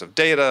influx of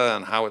data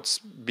and how it's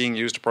being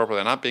used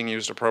appropriately and not being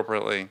used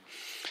appropriately.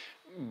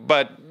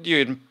 But you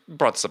had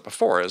brought this up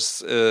before, is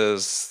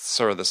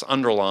sort of this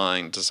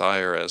underlying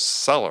desire as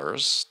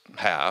sellers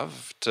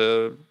have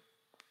to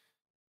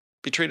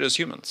be treated as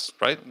humans,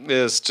 right?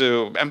 Is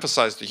to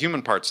emphasize the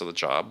human parts of the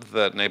job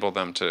that enable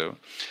them to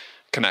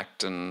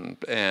connect and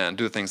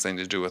do things they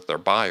need to do with their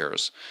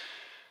buyers.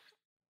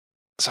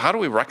 So how do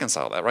we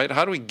reconcile that, right?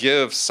 How do we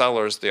give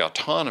sellers the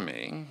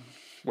autonomy,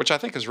 which I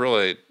think has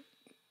really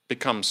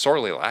become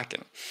sorely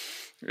lacking?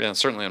 And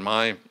certainly in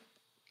my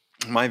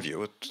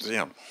view,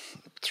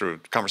 through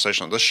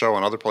conversation on this show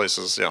and other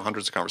places,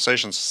 hundreds of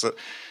conversations,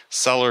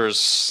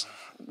 sellers,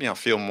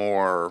 feel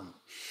more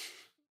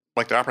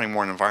like they're operating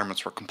more in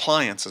environments where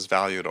compliance is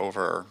valued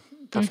over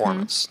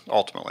performance, mm-hmm.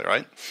 ultimately,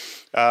 right?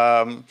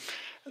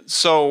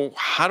 So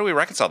how do we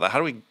reconcile that?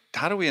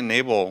 How do we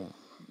enable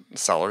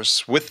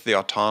sellers with the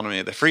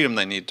autonomy, the freedom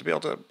they need to be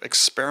able to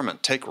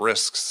experiment, take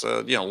risks,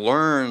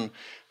 learn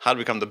how to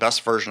become the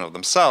best version of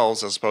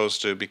themselves as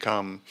opposed to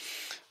become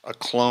a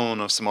clone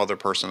of some other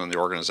person in the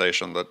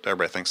organization that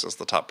everybody thinks is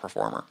the top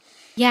performer.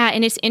 Yeah,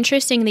 and it's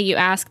interesting that you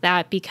ask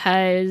that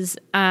because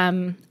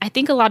I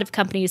think a lot of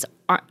companies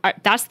are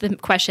that's the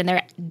question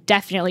they're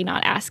definitely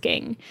not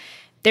asking.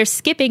 They're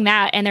skipping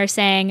that and they're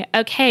saying,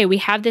 okay, we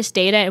have this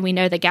data and we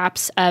know the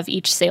gaps of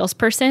each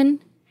salesperson.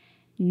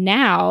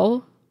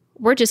 Now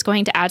we're just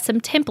going to add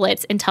some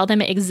templates and tell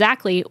them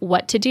exactly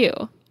what to do,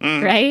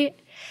 right?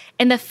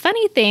 And the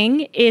funny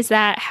thing is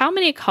that how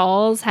many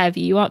calls have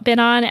you been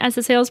on as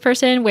a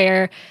salesperson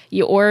where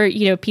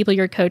people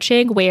you're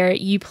coaching where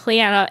you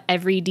plan out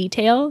every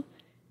detail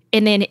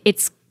and then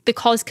the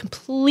call is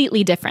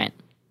completely different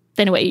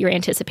than what you're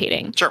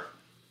anticipating? Sure.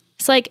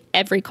 It's like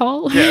every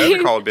call. Yeah,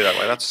 every call would be that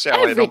way. That's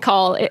every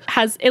call. It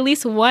has at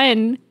least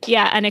one,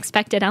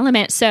 unexpected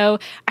element. So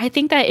I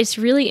think that it's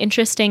really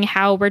interesting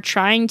how we're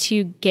trying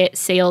to get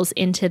sales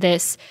into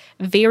this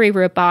very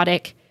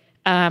robotic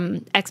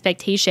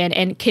expectation,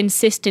 and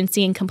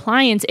consistency and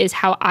compliance is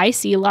how I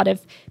see a lot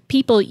of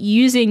people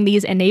using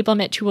these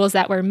enablement tools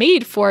that were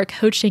made for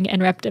coaching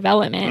and rep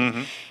development.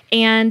 Mm-hmm.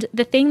 And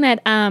the thing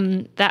that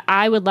that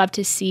I would love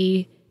to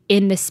see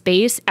in this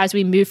space as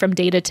we move from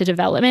data to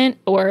development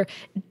or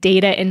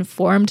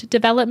data-informed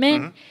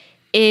development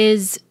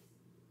is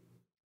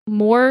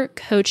more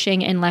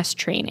coaching and less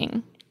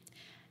training.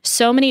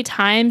 So many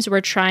times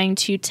we're trying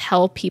to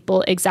tell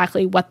people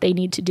exactly what they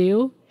need to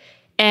do.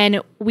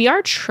 And we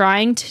are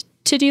trying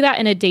to do that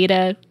in a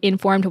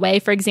data-informed way.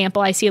 For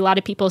example, I see a lot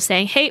of people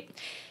saying, hey,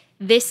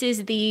 this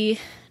is the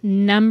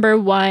number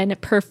one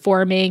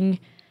performing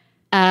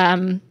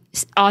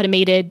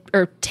automated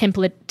or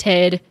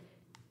templated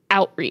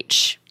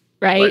outreach,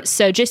 right?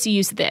 So just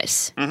use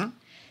this. Mm-hmm.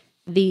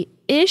 The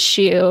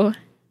issue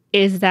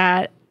is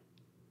that,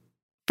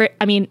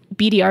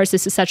 BDRs,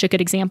 this is such a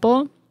good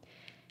example.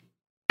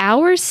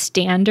 Our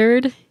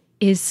standards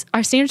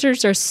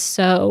are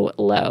so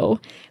low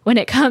when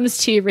it comes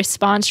to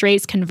response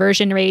rates,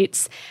 conversion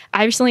rates.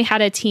 I recently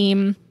had a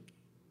team.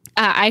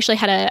 I actually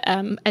had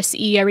a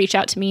CEO reach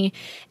out to me,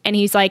 and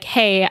he's like,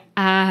 "Hey,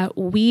 I've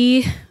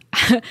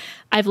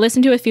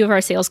listened to a few of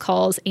our sales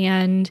calls,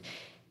 and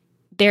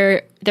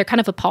they're kind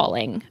of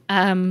appalling.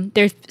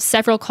 There's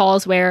several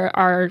calls where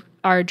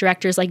our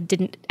directors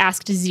didn't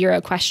ask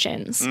 0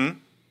 questions,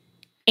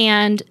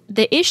 and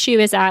the issue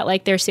is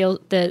that their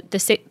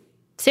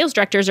sales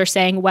directors are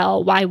saying,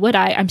 well, why would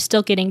I? I'm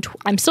still converting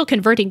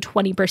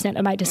 20%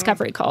 of my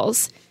discovery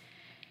calls.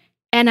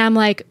 And I'm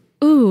like,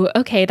 ooh,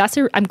 okay,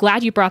 I'm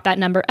glad you brought that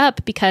number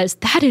up because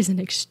that is an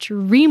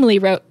extremely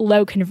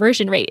low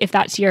conversion rate. If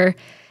that's your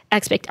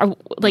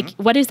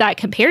what is that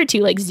compared to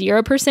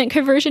 0%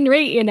 conversion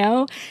rate,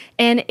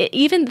 And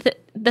even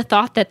the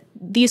thought that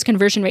these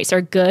conversion rates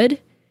are good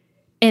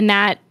and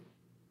that,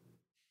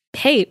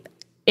 hey,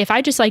 if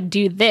I just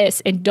do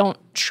this and don't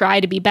try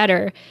to be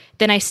better,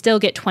 then I still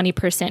get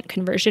 20%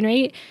 conversion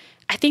rate.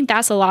 I think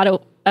that's a lot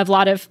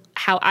of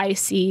how I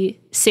see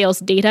sales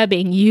data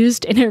being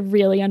used in a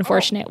really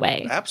unfortunate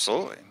way.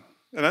 Absolutely.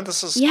 And then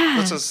this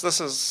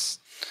is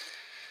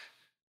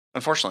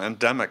unfortunately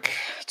endemic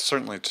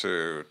certainly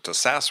to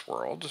SaaS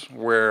world,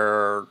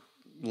 where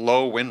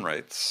low win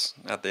rates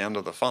at the end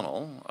of the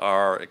funnel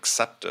are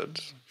accepted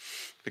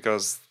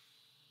because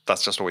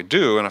that's just what we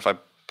do. And if I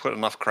put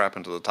enough crap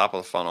into the top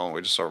of the funnel and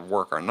we just sort of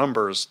work our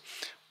numbers,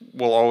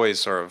 we'll always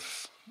sort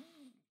of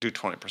do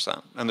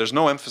 20%. And there's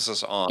no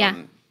emphasis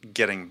on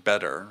getting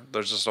better.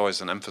 There's just always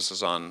an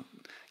emphasis on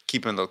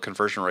keeping the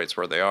conversion rates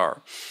where they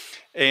are.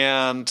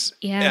 And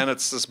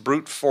it's this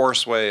brute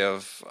force way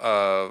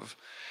of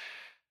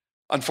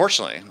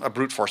unfortunately, a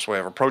brute force way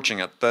of approaching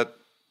it that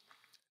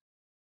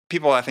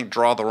people, I think,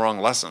 draw the wrong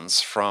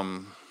lessons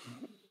from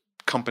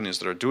companies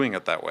that are doing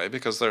it that way,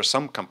 because there are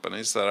some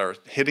companies that are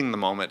hitting the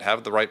moment,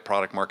 have the right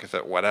product market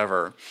fit,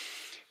 whatever,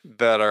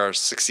 that are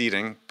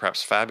succeeding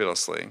perhaps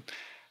fabulously.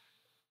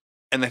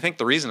 And they think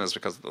the reason is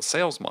because of the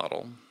sales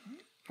model,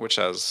 which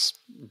has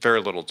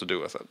very little to do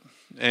with it.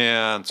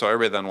 And so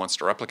everybody then wants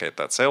to replicate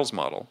that sales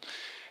model.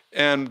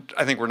 And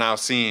I think we're now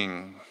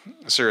seeing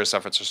serious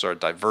efforts to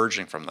start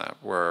diverging from that,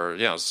 where,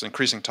 there's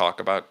increasing talk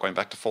about going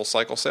back to full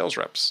cycle sales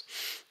reps.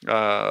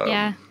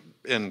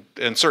 In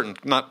certain,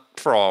 not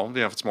for all,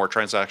 if it's more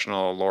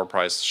transactional, lower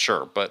price,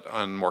 sure, but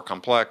on more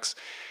complex.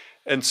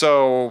 And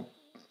so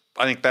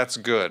I think that's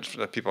good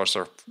that people are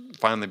sort of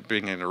finally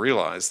beginning to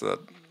realize that,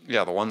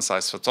 the one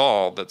size fits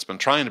all that's been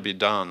trying to be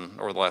done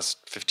over the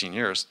last 15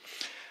 years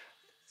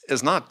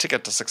is not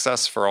ticket to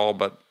success for all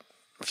but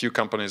a few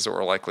companies that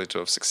were likely to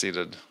have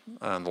succeeded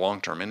in the long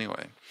term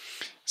anyway.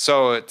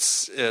 So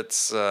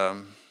there's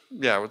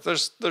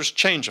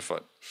change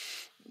afoot,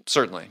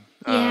 certainly.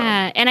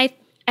 And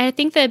I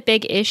think the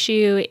big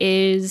issue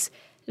is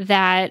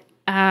that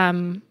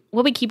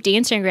what we keep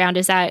dancing around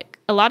is that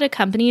a lot of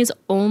companies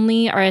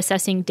only are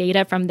assessing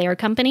data from their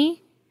company.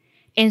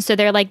 And so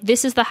they're like,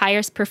 this is the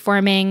highest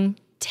performing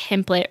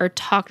template or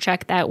talk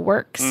track that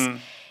works.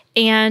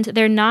 And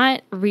they're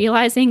not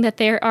realizing that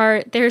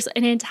there's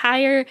an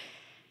entire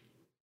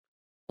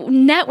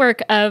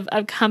network of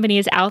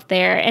companies out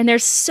there, and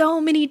there's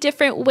so many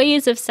different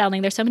ways of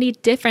selling. There's so many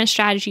different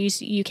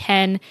strategies you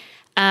can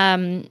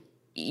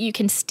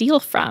steal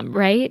from,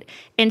 right?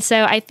 And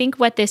so I think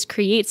what this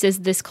creates is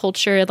this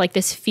culture, like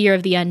this fear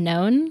of the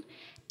unknown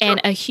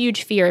and a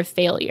huge fear of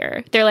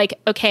failure. They're like,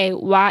 okay,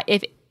 why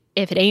if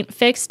it ain't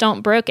fixed,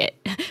 don't broke it.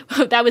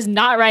 That was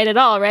not right at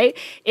all, right?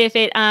 If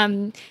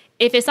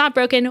it's not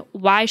broken,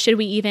 why should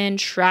we even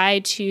try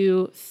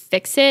to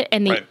fix it?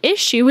 And the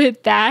issue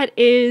with that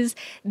is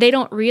they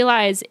don't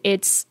realize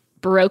it's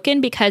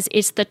broken because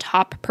it's the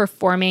top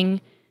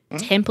performing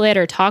template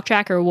or talk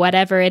track or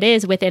whatever it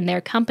is within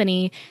their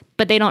company.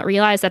 But they don't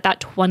realize that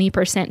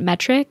 20%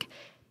 metric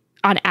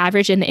on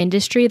average in the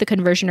industry, the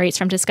conversion rates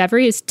from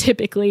discovery is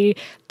typically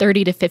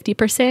 30 to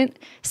 50%.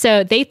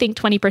 So they think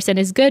 20%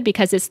 is good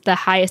because it's the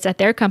highest at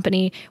their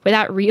company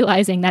without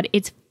realizing that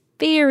it's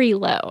very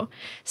low.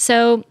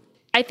 So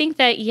I think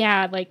that,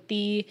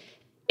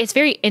 it's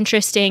very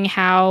interesting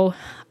how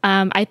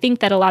I think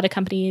that a lot of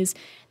companies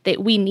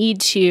that we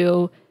need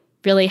to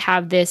really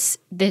have this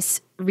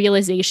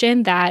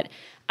realization that,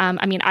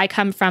 I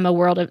come from a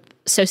world of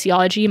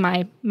sociology.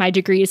 My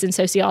degree is in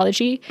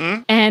sociology.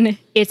 And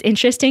it's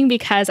interesting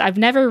because I've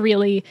never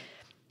really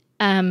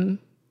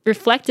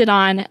reflected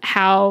on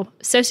how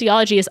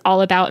sociology is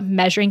all about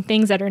measuring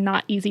things that are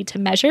not easy to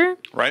measure.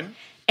 Right.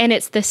 And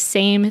it's the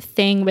same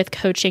thing with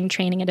coaching,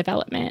 training, and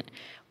development,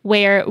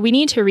 where we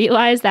need to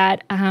realize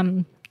that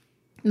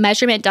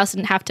measurement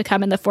doesn't have to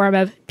come in the form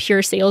of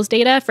pure sales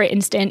data. For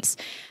instance,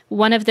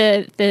 one of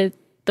the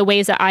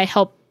ways that I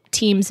help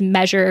teams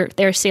measure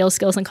their sales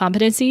skills and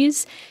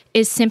competencies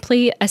is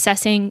simply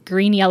assessing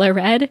green, yellow,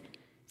 red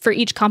for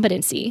each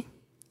competency.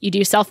 You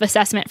do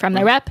self-assessment from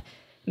the rep,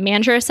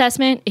 manager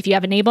assessment, if you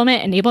have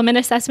enablement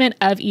assessment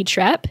of each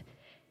rep,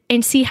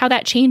 and see how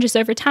that changes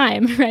over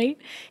time, right?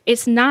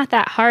 It's not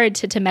that hard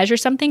to measure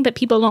something, but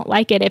people don't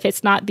like it if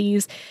it's not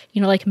these,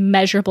 like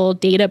measurable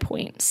data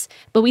points.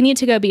 But we need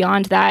to go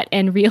beyond that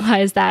and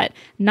realize that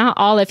not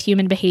all of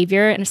human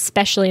behavior, and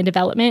especially in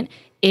development,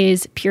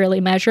 is purely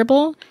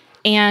measurable.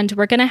 And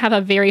we're going to have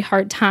a very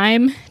hard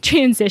time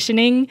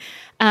transitioning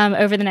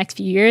over the next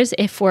few years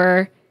if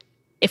we're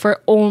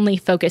only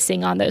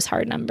focusing on those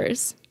hard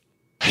numbers.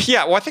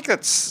 Yeah, well, I think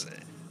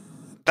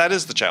that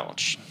is the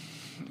challenge.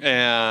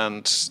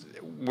 And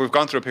we've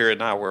gone through a period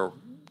now where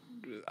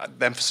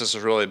the emphasis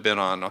has really been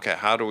on, okay,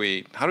 how do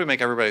we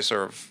make everybody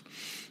sort of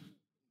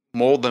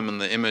mold them in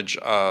the image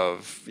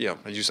of,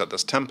 as you said,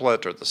 this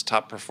template or this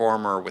top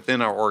performer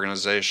within our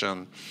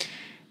organization.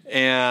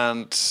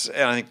 And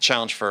I think the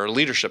challenge for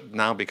leadership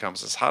now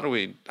becomes is how do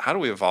we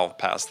evolve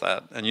past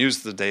that and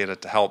use the data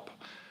to help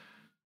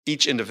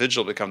each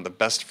individual become the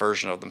best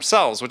version of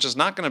themselves, which is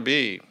not going to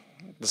be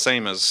the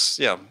same as,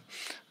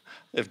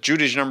 if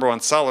Judy's your number one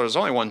seller, there's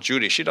only one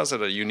Judy. She does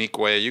it a unique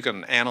way. You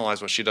can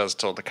analyze what she does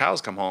till the cows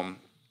come home,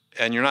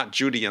 and you're not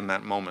Judy in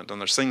that moment. And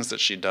there's things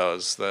that she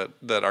does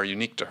that are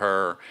unique to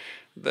her,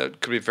 that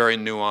could be very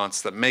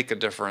nuanced, that make a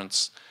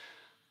difference.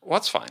 Well,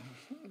 that's fine.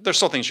 There's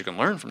still things you can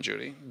learn from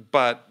Judy,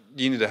 but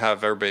you need to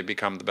have everybody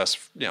become the best,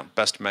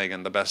 best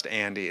Megan, the best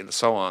Andy, and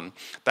so on.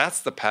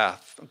 That's the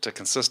path to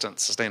consistent,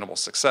 sustainable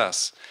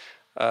success,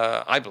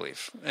 I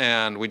believe.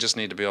 And we just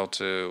need to be able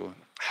to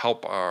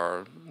help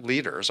our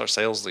leaders, our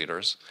sales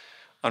leaders,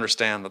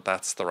 understand that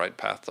that's the right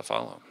path to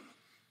follow.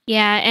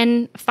 Yeah,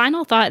 and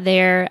final thought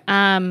there,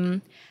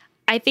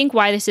 I think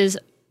why this is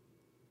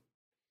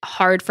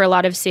hard for a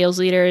lot of sales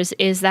leaders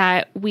is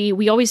that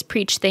we always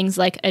preach things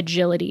like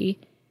agility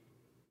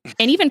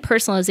and even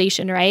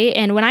personalization, right?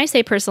 And when I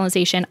say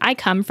personalization, I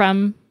come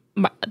from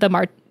the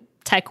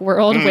MarTech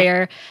world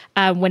where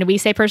when we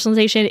say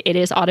personalization, it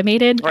is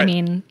automated.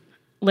 Right.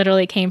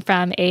 Literally came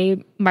from a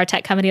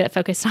MarTech company that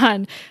focused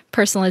on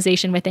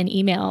personalization within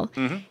email.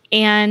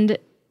 And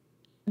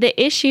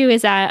the issue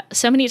is that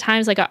so many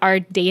times our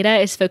data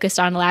is focused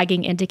on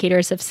lagging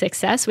indicators of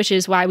success, which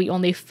is why we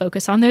only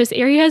focus on those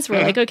areas.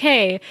 We're like,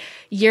 okay,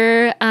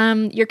 your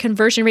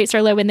conversion rates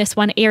are low in this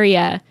one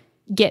area,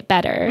 get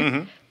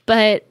better.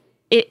 But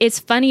it's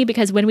funny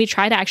because when we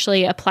try to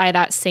actually apply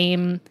that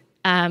same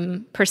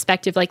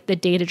perspective, like the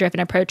data-driven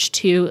approach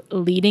to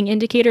leading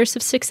indicators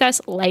of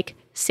success, like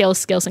sales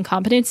skills and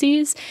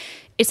competencies,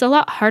 it's a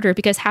lot harder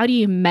because how do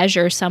you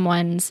measure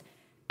someone's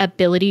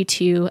ability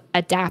to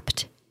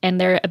adapt and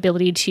their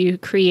ability to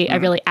create a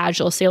really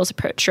agile sales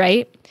approach,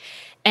 right?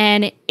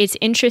 And it's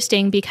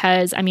interesting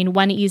because,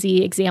 one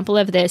easy example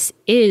of this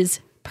is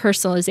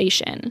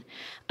personalization.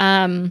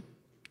 I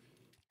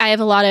have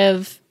a lot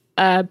of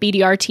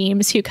BDR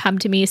teams who come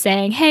to me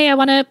saying, hey, I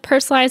want to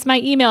personalize my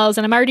emails,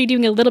 and I'm already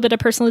doing a little bit of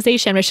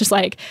personalization, which is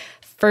like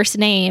first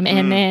name,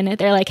 and then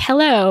they're like,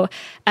 hello.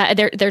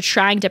 They're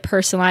trying to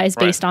personalize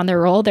based on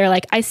their role. They're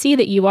like, I see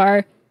that you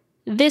are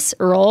this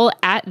role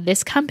at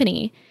this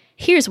company.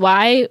 Here's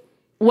why,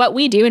 what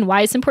we do and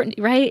why it's important,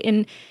 right?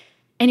 And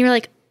you're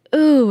like,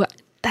 ooh,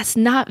 that's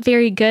not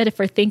very good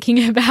for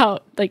thinking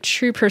about like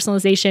true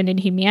personalization and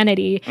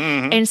humanity.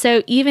 And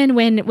so even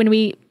when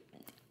we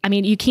I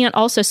mean, you can't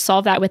also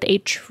solve that with a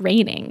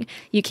training.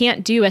 You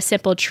can't do a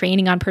simple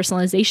training on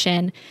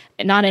personalization,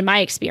 not in my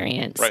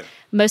experience. Right.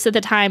 Most of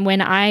the time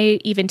when I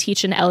even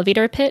teach an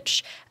elevator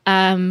pitch,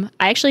 I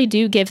actually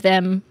do give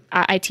them,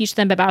 I teach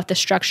them about the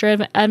structure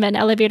of an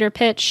elevator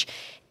pitch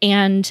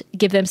and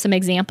give them some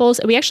examples.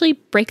 We actually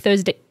break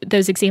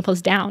those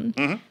examples down.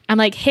 Mm-hmm. I'm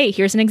like, hey,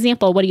 here's an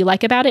example. What do you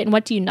like about it and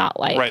what do you not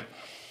like? Right.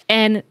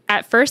 And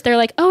at first they're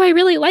like, oh, I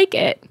really like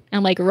it.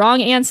 I'm like,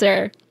 wrong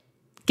answer.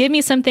 Give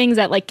me some things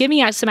that give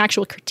me some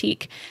actual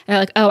critique. And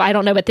they're like, oh, I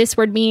don't know what this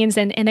word means.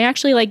 And they're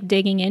actually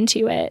digging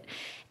into it.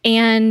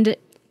 And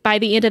by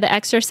the end of the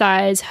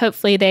exercise,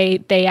 hopefully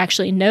they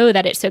actually know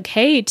that it's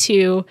okay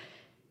to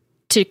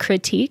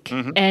critique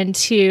mm-hmm.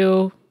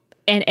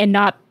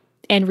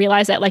 and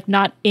realize that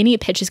not any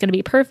pitch is going to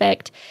be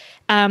perfect.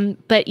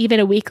 But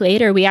even a week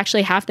later, we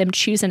actually have them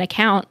choose an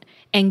account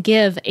and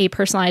give a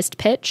personalized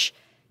pitch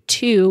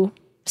to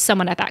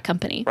someone at that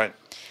company. Right.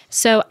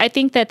 So I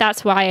think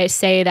that's why I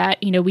say that,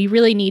 we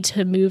really need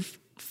to move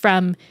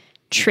from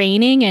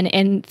training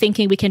and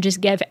thinking we can just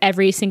give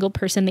every single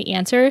person the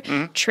answer,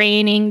 mm-hmm.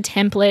 training,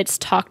 templates,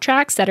 talk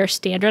tracks that are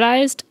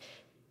standardized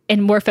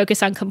and more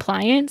focused on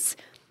compliance,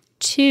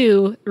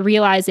 to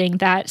realizing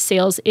that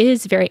sales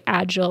is very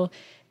agile.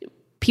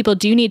 People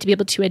do need to be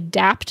able to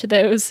adapt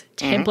those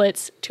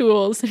templates, mm-hmm.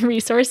 tools, and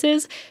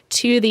resources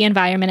to the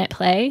environment at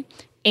play.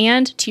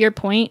 And to your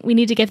point, we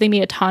need to give them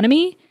the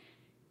autonomy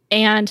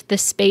and the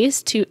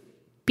space to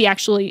be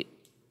actually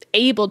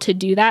able to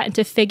do that and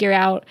to figure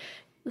out.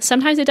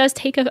 Sometimes it does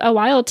take a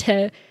while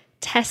to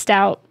test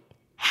out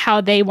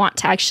how they want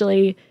to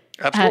actually,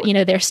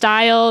 their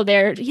style,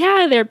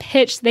 their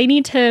pitch. They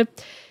need to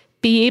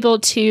be able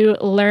to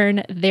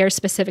learn their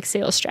specific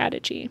sales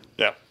strategy.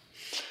 Yeah,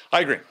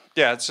 I agree.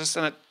 Yeah, it's just,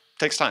 and it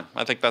takes time.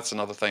 I think that's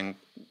another thing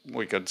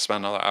we could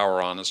spend another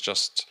hour on, is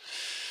just,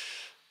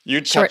 you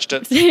touched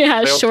it.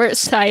 Yeah,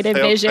 short-sighted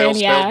vision.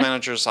 Sales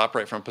managers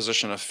operate from a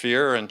position of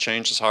fear, and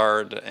change is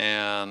hard.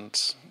 And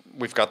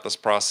we've got this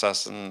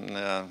process, and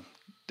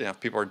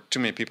too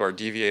many people are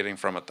deviating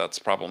from it. That's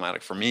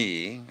problematic for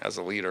me as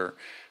a leader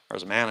or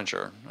as a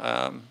manager.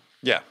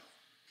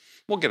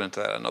 We'll get into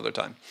that another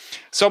time.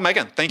 So,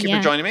 Megan, thank you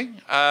for joining me.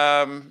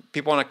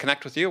 People want to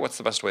connect with you. What's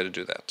the best way to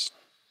do that?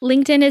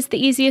 LinkedIn is the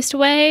easiest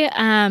way.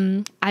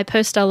 I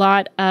post a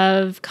lot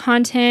of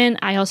content.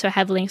 I also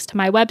have links to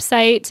my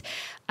website.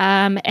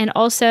 And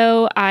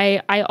also,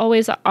 I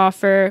always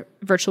offer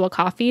virtual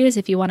coffees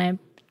if you want to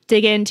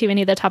dig into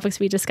any of the topics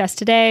we discussed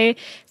today,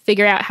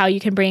 figure out how you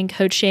can bring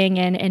coaching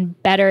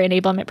and better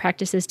enablement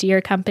practices to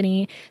your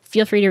company.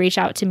 Feel free to reach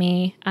out to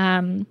me.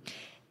 And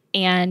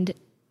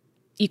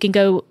you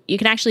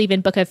can actually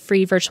even book a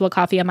free virtual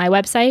coffee on my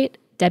website,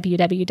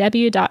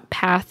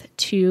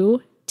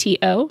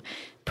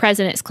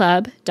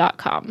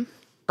 www.path2presidentsclub.com.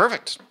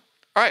 Perfect.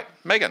 All right,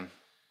 Megan,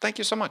 thank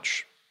you so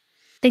much.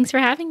 Thanks for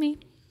having me.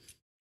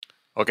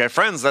 Okay,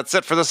 friends, that's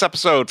it for this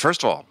episode.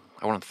 First of all,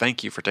 I want to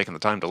thank you for taking the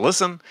time to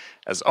listen.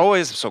 As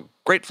always, I'm so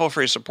grateful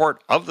for your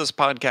support of this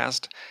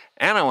podcast.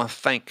 And I want to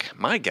thank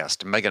my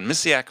guest, Megan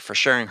Misiak, for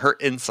sharing her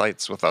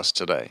insights with us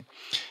today.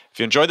 If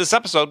you enjoyed this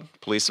episode,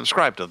 please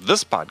subscribe to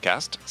this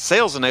podcast,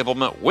 Sales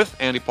Enablement with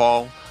Andy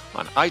Paul,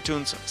 on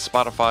iTunes,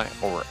 Spotify,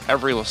 or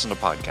wherever you listen to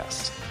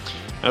podcasts.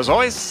 And as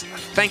always,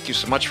 thank you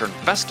so much for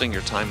investing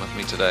your time with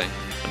me today.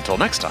 Until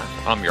next time,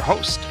 I'm your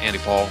host, Andy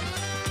Paul.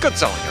 Good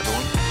selling,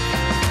 everyone.